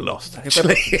probably would have lost,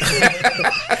 actually.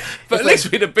 But at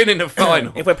least we'd have been in the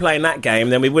final. If we're playing that game,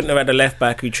 then we wouldn't have had a left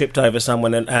back who tripped over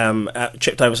someone in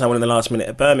the last minute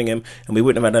at Birmingham, and we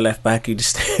wouldn't have had a left back we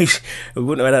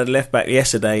wouldn't have had a left back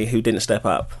yesterday who didn't step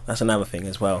up. That's another thing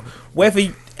as well.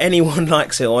 Whether anyone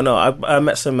likes it or not, I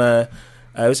met some.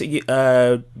 Was it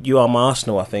you are my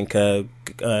Arsenal? I think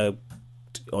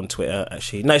on Twitter,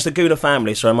 actually. No, it's the Guna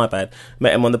family, sorry, my bad.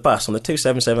 Met him on the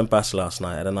 277 bus last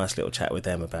night. Had a nice little chat with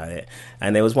them about it.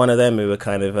 And there was one of them who were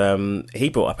kind of... he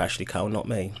brought up Ashley Cole, not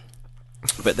me.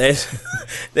 But there's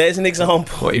an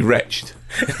example. What, he retched?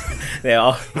 There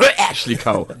are. Ashley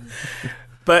Cole.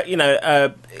 But,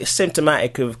 it's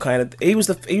symptomatic of kind of... He was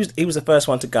the first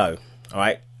one to go, all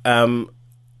right?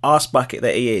 Arse bucket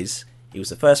that he is, he was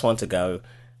the first one to go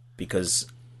because...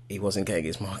 he wasn't getting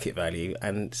his market value,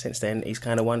 and since then he's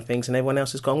kind of won things and everyone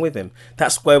else has gone with him.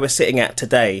 That's where we're sitting at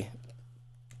today.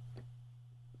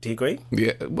 Do you agree?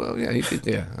 Yeah, well, yeah, he did,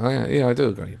 yeah. I do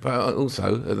agree. But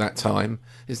also, at that time,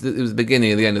 it was the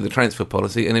beginning of the end of the transfer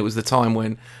policy, and it was the time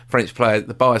when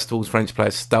the bias towards French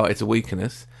players started to weaken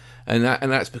us, and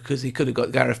that's because he could have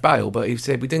got Gareth Bale, but he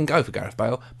said we didn't go for Gareth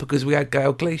Bale because we had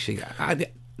Gael Clichy.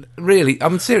 Really,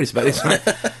 I'm serious about this.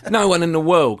 No one in the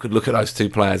world could look at those two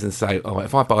players and say, "Oh,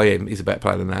 if I buy him, he's a better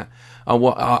player than that."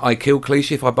 I kill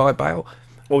Clichy if I buy Bale.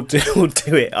 We'll do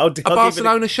it. Are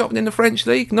Barcelona shopping in the French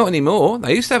league? Not anymore.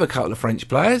 They used to have a couple of French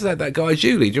players. They had that guy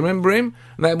Julie. Do you remember him?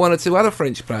 And they had one or two other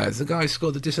French players. The guy who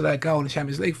scored the disallowed goal in the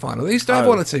Champions League final. They used to have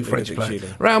one or two French players.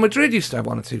 Real Madrid used to have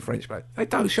one or two French players. They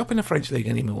don't shop in the French league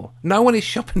anymore. No one is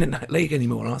shopping in that league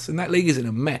anymore, and that league is in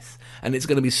a mess, and it's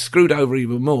going to be screwed over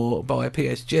even more by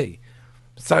PSG.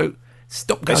 So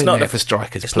stop going there for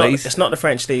strikers, please. It's not the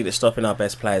French league that's stopping our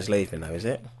best players leaving, though, is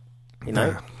it?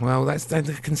 Well, they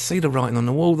can see the writing on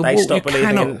the wall. You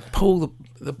cannot pull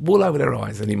the wool over their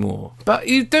eyes anymore. But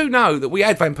you do know that we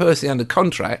had Van Persie under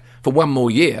contract for one more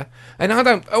year, and I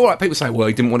don't. All right, people say, "Well,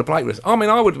 he didn't want to play with us." I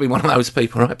mean, I would be one of those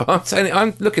people, right? But I'm saying,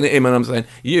 I'm looking at him and I'm saying,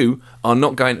 "You are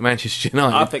not going to Manchester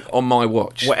United on my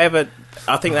watch." Whatever.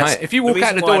 I think that's if you walk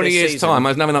out the door in a year's time,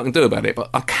 there's nothing I can do about it.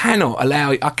 But I cannot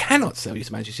sell you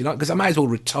to Manchester United because I may as well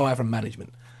retire from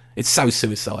management. It's so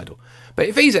suicidal. But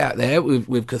if he's out there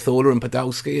with Cazorla and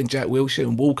Podolski and Jack Wilshere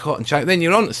and Walcott and Jake, then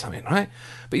you're on to something, right?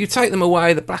 But you take them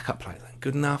away, the backup players aren't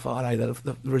good enough, are they?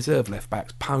 The reserve left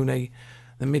backs, Pony,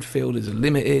 the midfielders are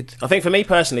limited. I think for me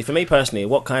personally,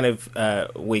 what kind of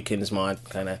weakens my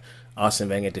kind of Arsene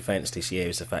Wenger defence this year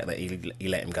is the fact that he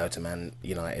let him go to Man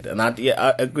United. And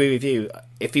I agree with you.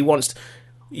 If he wants,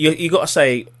 you got to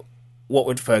say, what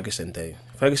would Ferguson do?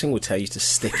 Ferguson would tell you to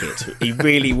stick it. He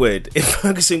really would. If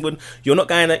Ferguson would, you're not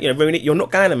going to, Rooney, you're not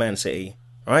going to Man City,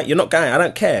 all right? You're not going. I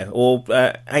don't care. Or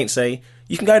ain't say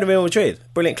you can go to Real Madrid,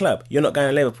 brilliant club. You're not going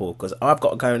to Liverpool because I've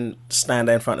got to go and stand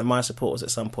there in front of my supporters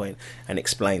at some point and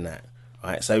explain that,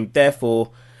 right? So therefore,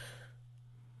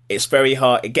 it's very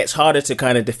hard. It gets harder to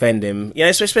kind of defend him,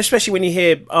 especially when you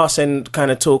hear Arsene kind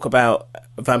of talk about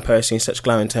Van Persie in such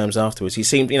glowing terms afterwards. He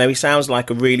sounds like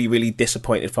a really, really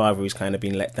disappointed father who's kind of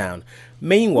been let down.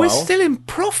 Meanwhile, we're still in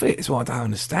profit. Is what I don't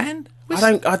understand. I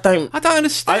don't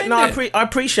understand. I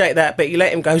appreciate that, but you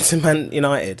let him go to Man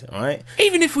United, right?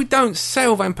 Even if we don't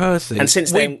sell Van Persie, and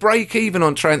since then, we break even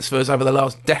on transfers over the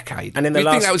last decade. And in the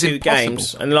last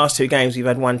two games, we've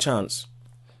had one chance.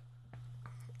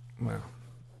 Well,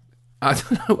 I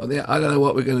don't know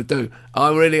what we're going to do.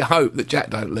 I really hope that Jack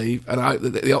don't leave, and I hope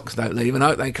that the Ox don't leave, and I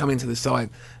hope they come into the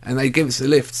side and they give us a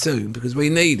lift soon because we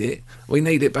need it. We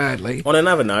need it badly. On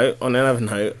another note,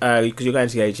 because you're going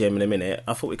to the AGM in a minute,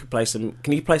 I thought we could play some.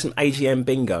 Can you play some AGM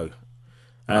bingo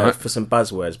for some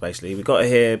buzzwords? Basically, we've got to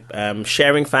hear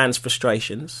sharing fans'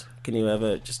 frustrations. Can you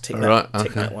ever just tick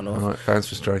that one off? All right, fans'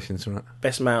 frustrations. Right.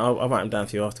 Best man. I'll write them down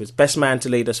for you afterwards. Best man to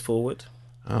lead us forward.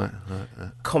 Right.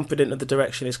 Confident of the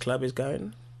direction his club is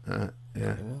going.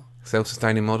 Yeah.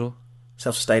 Self-sustaining model.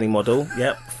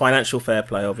 Yep. Financial fair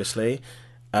play, obviously,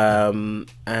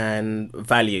 and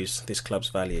values. This club's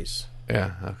values.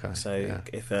 Yeah. Okay. So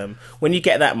if when you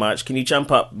get that much, can you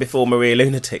jump up before Maria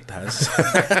Lunatic does?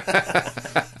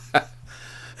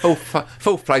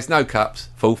 Fourth place, no cups.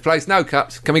 Fourth place, no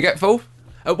cups. Can we get fourth?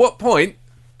 At what point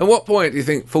do you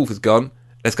think fourth has gone?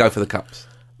 Let's go for the cups.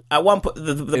 At one point,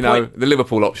 the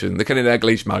Liverpool option, the Kenny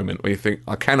Dalglish moment where you think,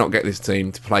 I cannot get this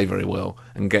team to play very well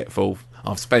and get fourth.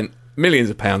 I've spent millions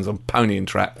of pounds on pony and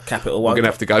trap. Capital One. We're going to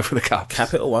have to go for the cups.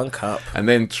 Capital One Cup. And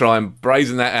then try and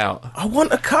brazen that out. I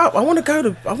want a cup. I want a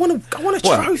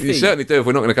trophy. You certainly do if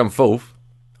we're not going to come fourth.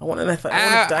 I want a day Our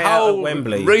out at whole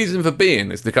Wembley. reason for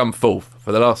being is to come fourth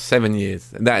for the last 7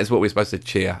 years, and that is what we're supposed to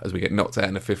cheer as we get knocked out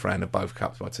in the fifth round of both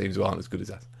cups by teams who aren't as good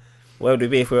as us. Where would we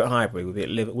be if we were at Highbury?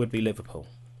 Would be Liverpool.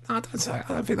 No, I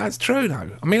don't think that's true,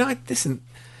 though. I mean, listen.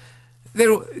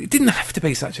 It didn't have to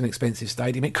be such an expensive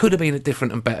stadium. It could have been a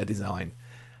different and better design,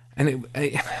 and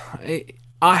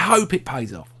I hope it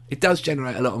pays off. It does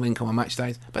generate a lot of income on match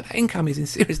days, but that income is in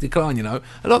serious decline, you know.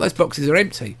 A lot of those boxes are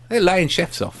empty. They're laying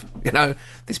chefs off, you know.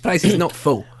 This place is not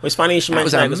full. Well, it's funny you should That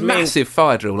was mention that. a massive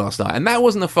fire drill last night, and that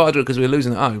wasn't a fire drill because we were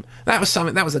losing at home. That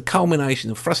was a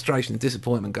culmination of frustration and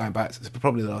disappointment going back to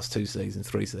probably the last 3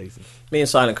 seasons. Me and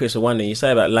Silent Chris are wondering, you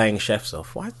say about laying chefs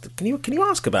off. Why, can you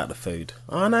ask about the food?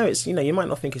 I know it's, you know, you might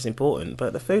not think it's important,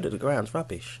 but the food at the ground's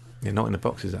rubbish. You're not in the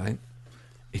boxes, I ain't.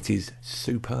 It is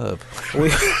superb.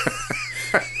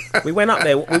 We went up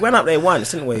there. We went up there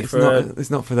once, didn't we? It's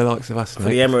not for the likes of us, for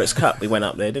the Emirates Cup. We went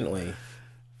up there, didn't we?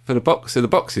 For the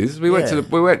boxes, we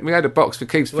had a box for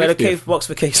Keith's 50th. We had a box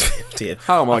for Keith's 50th.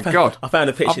 Oh my God! I found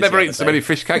a picture. I've never eaten so many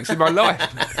fish cakes in my life.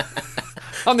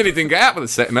 I nearly didn't get out for the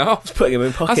second half. I was putting them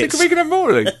in pockets. I said, "Can we get have more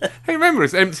of these?" Hey, remember,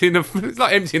 it's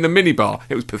like emptying the minibar.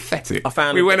 It was pathetic.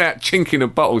 We went out chinking the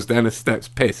bottles down the steps,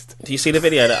 pissed. Do you see the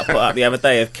video that I put up the other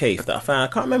day of Keith that I found?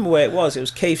 I can't remember where it was. It was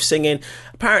Keith singing.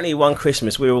 Apparently, one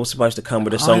Christmas we were all supposed to come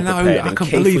with a song prepared. I can't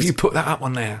believe you put that up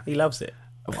on there. He loves it.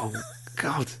 Oh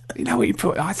God! You know what you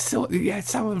put? I saw. Yeah,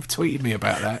 someone tweeted me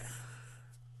about that,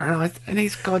 and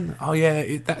he's gone. Oh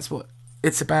yeah, that's what.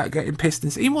 It's about getting pissed.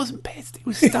 And he wasn't pissed. He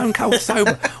was stone cold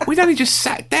sober. We'd only just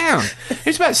sat down. It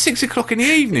was about 6 o'clock in the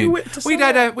evening. We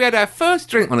had our first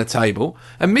drink on the table,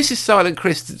 and Mrs. Silent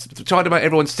Chris tried to make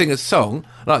everyone sing a song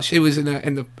like she was in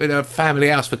a family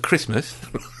house for Christmas.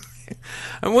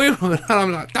 And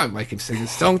I'm like, don't make him sing a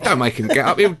song. Don't make him get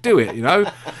up. He'll do it, you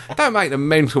know. Don't make the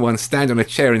mental one stand on a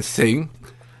chair and sing.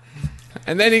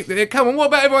 And then he come on. What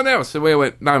about everyone else? So we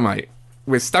went, no, mate.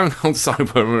 We're stone cold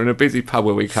sober and we're in a busy pub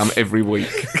where we come every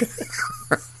week.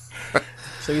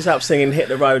 So he's up singing Hit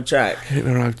the Road Jack. Hit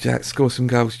the Road Jack, score some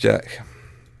goals, Jack.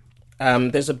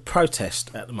 There's a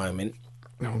protest at the moment.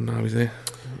 Oh no, is there?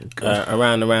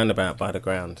 Around the roundabout by the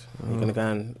ground. You're going to go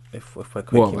and, if we're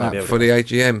quick, what, for the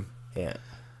AGM? Yeah.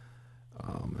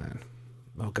 Oh man,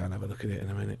 I'll go and have a look at it in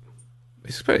a minute.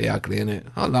 It's pretty ugly, isn't it?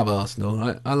 I love Arsenal,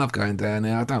 right? I love going down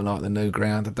there. I don't like the new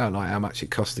ground. I don't like how much it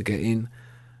costs to get in.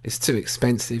 It's too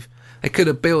expensive. They could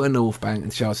have built a North Bank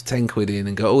and charged 10 quid in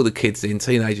and got all the kids in,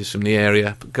 teenagers from the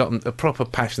area, got them a proper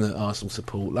passionate Arsenal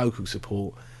support, local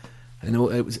support. And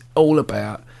it was all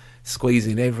about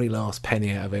squeezing every last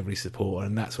penny out of every supporter,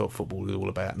 and that's what football is all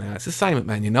about now. It's the same at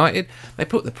Man United. They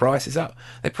put the prices up.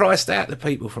 They priced out the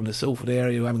people from the Salford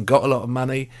area who haven't got a lot of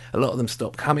money. A lot of them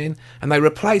stopped coming, and they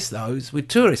replaced those with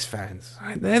tourist fans.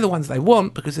 Right? They're the ones they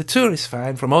want, because the tourist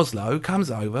fan from Oslo comes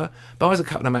over, buys a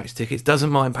couple of match tickets, doesn't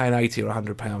mind paying £80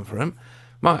 or £100 for them.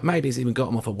 Maybe he's even got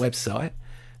them off a website.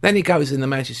 Then he goes in the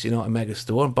Manchester United mega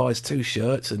store and buys 2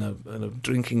 shirts and a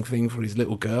drinking thing for his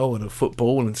little girl and a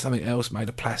football and something else made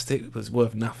of plastic that's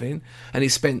worth nothing. And he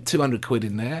spent 200 quid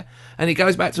in there. And he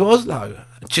goes back to Oslo.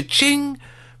 Cha-ching!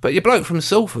 But your bloke from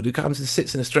Salford who comes and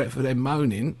sits in a Stretford end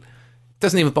moaning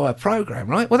doesn't even buy a programme,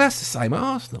 right? Well, that's the same at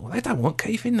Arsenal. They don't want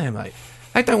Keith in there, mate.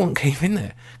 They don't want Keith in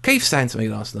there. Keith saying to me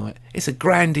last night, it's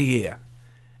 £1,000 a year.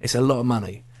 It's a lot of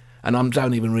money. And I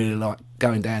don't even really like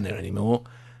going down there anymore.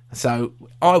 So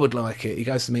I would like it. He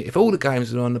goes to me, if all the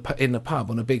games are in the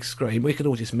pub on a big screen, we could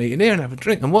all just meet in here and have a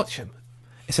drink and watch them.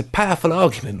 It's a powerful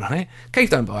argument, right?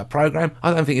 Keith don't buy a programme.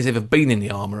 I don't think he's ever been in the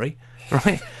Armoury,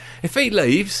 right? If he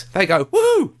leaves, they go,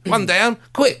 woo, one down,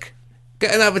 quick,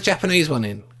 get another Japanese one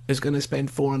in who's going to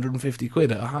spend 450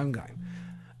 quid at a home game.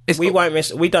 We won't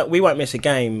miss a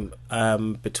game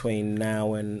between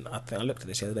now and, I think I looked at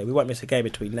this the other day, we won't miss a game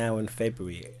between now and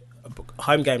February.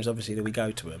 Home games, obviously, that we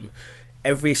go to them.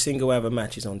 Every single other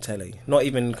match is on telly. Not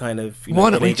even kind of...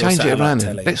 Why don't we change it around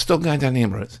then? Let's stop going down the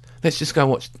Emirates. Let's just go and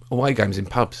watch away games in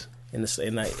pubs. In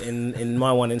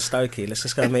my one in Stokey, let's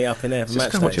just go and meet up in there for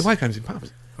match days. Just go and watch away games in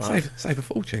pubs. Right. Save a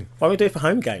fortune. Why don't we do it for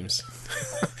home games?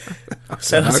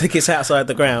 Sell our tickets outside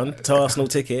the ground, to Arsenal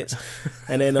tickets,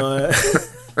 and then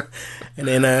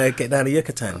get down to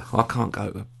Yucatan. I can't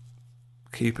go to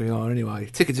QPR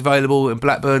anyway. Tickets available in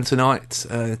Blackburn tonight,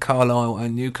 Carlisle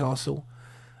and Newcastle.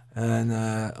 And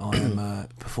I am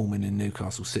performing in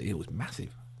Newcastle City. It was massive.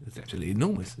 It's actually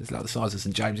enormous. It's like the size of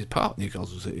St James's Park,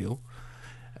 Newcastle City Hall.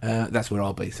 That's where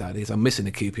I'll be Saturday. So I'm missing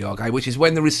the QPR game, which is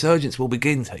when the resurgence will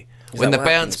begin, when the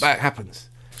bounce back happens.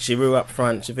 Giroud up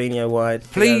front, Gervinho wide.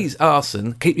 Please,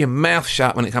 Arsene, keep your mouth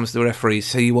shut when it comes to the referees,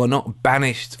 so you are not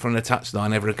banished from the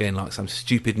touchline ever again like some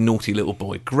stupid, naughty little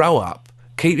boy. Grow up,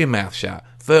 keep your mouth shut,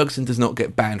 Ferguson does not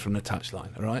get banned from the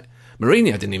touchline, all right?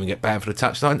 Mourinho didn't even get banned for the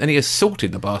touchline, and he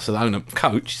assaulted the Barcelona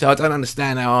coach, so I don't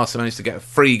understand how Arsenal managed to get a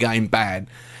free game ban.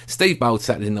 Steve Bold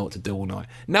sat there didn't know what to do all night.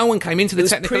 No one came into the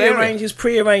technical area. It was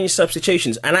pre-arranged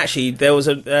substitutions, and actually there was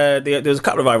a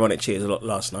couple of ironic cheers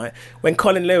last night when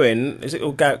Colin Lewin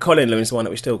Colin Lewin's the one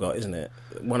that we still got, isn't it?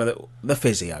 One of the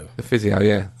physio. The physio,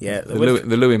 yeah. Yeah, the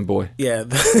Lewin boy. Yeah,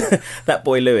 that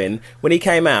boy Lewin. When he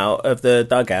came out of the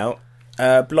dugout,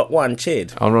 Block 1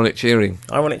 cheered. Ironic cheering.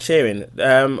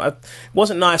 It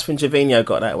wasn't nice when Gervinho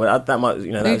got that. That might,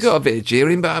 He got a bit of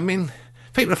jeering, but I mean,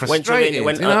 people are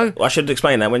frustrated. I should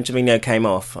explain that. When Gervinho came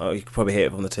off, you could probably hear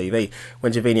it on the TV.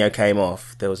 When Gervinho came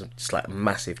off, there was just like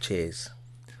massive cheers.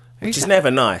 Which is never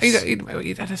nice.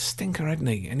 He'd had a stinker, hadn't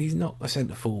he? And he's not a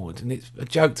centre forward. And it's a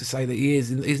joke to say that he is.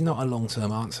 He's not a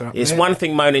long-term answer. It's one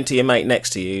thing moaning to your mate next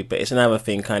to you, but it's another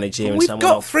thing kind of jeering someone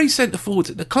off. We've got 3 centre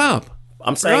forwards at the club.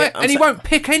 I'm saying, right? And he won't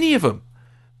pick any of them.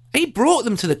 He brought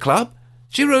them to the club.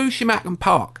 Giroud, Shimak and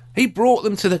Park. He brought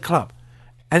them to the club.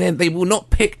 And then they will not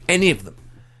pick any of them.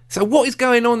 So what is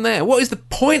going on there? What is the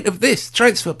point of this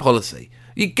transfer policy?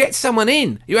 You get someone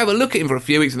in. You have a look at him for a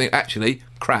few weeks and think, actually,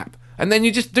 crap. And then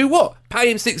you just do what? Pay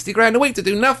him 60 grand a week to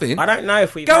do nothing? I don't know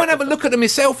if we go and have a look at them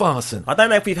yourself, Arsene. I don't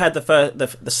know if we've had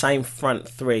the same front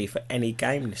 3 for any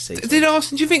game this season. Did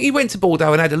Arsene? Do you think he went to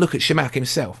Bordeaux and had a look at Shimak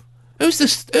himself? Who's the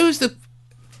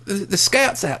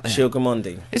scouts out there? Gilles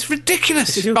Gamondi. It's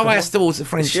ridiculous. His bias towards the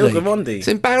French league. Gamondi. It's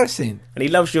embarrassing. And he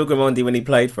loves Gilles Gamondi when he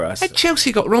played for us. Had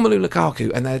Chelsea got Romelu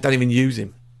Lukaku and they don't even use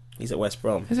him? He's at West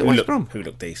Brom. He's at West Brom. Who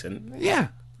looked decent. Yeah.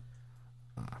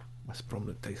 West Brom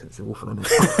looked decent. It's awful.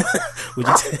 Would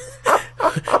you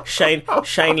Shane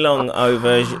Long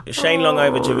over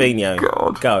Gervinho.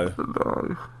 God. Go.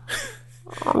 No.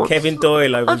 Kevin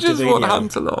Doyle over Gervinho. I just want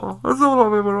Huntelaar. That's all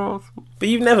I've ever asked for. But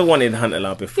you've never wanted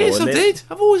Huntelaar before. Yes, I did.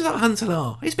 I've always liked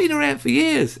Huntelaar. He's been around for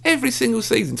years. Every single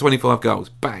season, 25 goals.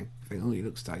 Bang. I think, oh, he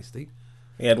looks tasty.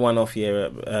 He had one off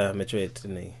year at Madrid,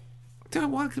 didn't he?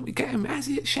 Why couldn't we get him? How's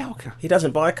he at Schalke? He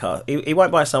doesn't buy cast. He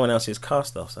won't buy someone else's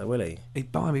cast-offs, though, will he?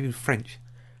 He'd buy him even French.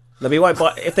 No, he won't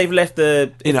buy if they've left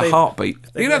the in a heartbeat.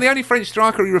 You know, the only French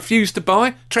striker he refused to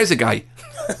buy, Trezeguet.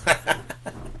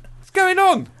 What's going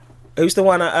on? Who's the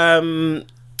one at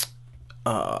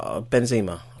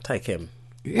Benzema? I'll take him.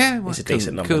 Yeah, well, he's a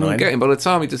decent number 9. Couldn't get him. By the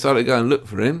time he decided to go and look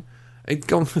for him, he'd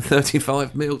gone for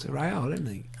 35 mil to Real, hadn't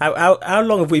he? How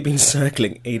long have we been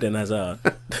circling Eden Hazard?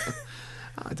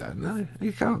 I don't know.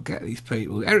 You can't get these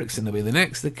people. Ericsson will be the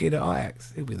next. The kid at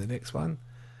Ajax, he'll be the next one.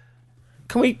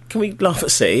 Can we laugh at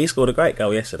City? He scored a great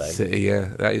goal yesterday. City,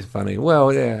 yeah, that is funny.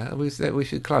 Well, yeah, we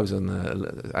should close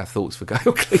on our thoughts for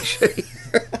Gael Clichy.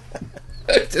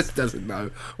 He just doesn't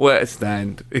know where to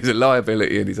stand. He's a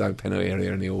liability in his own penalty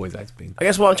area, and he always has been. I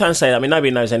guess what I'm trying to say, I mean,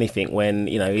 nobody knows anything when,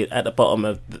 you know, at the bottom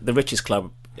of the richest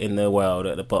club in the world,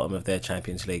 at the bottom of their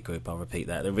Champions League group. I'll repeat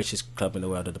that: the richest club in the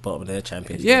world at the bottom of their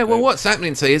Champions League group. Yeah, well, what's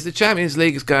happening to you is the Champions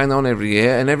League is going on every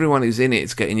year, and everyone who's in it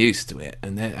is getting used to it.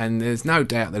 And there's no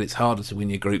doubt that it's harder to win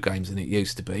your group games than it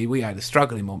used to be. We had a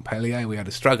struggle in Montpellier. We had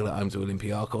a struggle at home to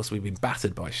Olympiacos. We've been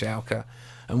battered by Schalke.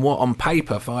 And what on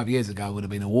paper 5 years ago would have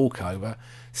been a walkover,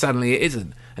 suddenly it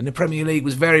isn't. And the Premier League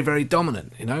was very, very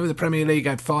dominant. You know, the Premier League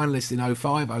had finalists in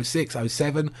 05, 06,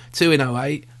 07, 2 in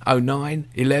 08, 09,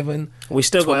 11. We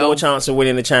still 12, got more chance of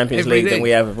winning the Champions League than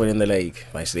we have of winning the league,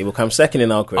 basically. We'll come second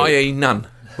in our group. I.e. none.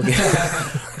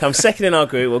 Come second in our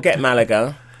group, we'll get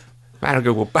Malaga.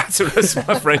 Malaga will batter us,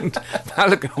 my friend.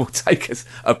 Malaga will take us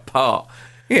apart.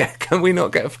 Yeah, can we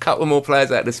not get a couple more players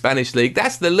out of the Spanish league?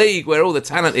 That's the league where all the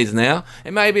talent is now.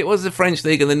 And maybe it was the French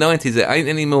league in the 90s. It ain't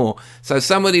anymore. So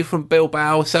somebody from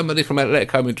Bilbao, somebody from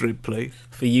Atletico Madrid, please.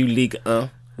 For you, Ligue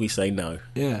 1, we say no.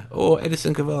 Yeah, or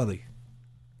Edison Cavani.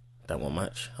 Don't want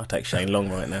much. I'll take Shane Long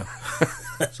right now.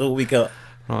 That's all we got.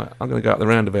 Right, I'm going to go up the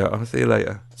roundabout. I'll see you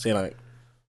later. See you later.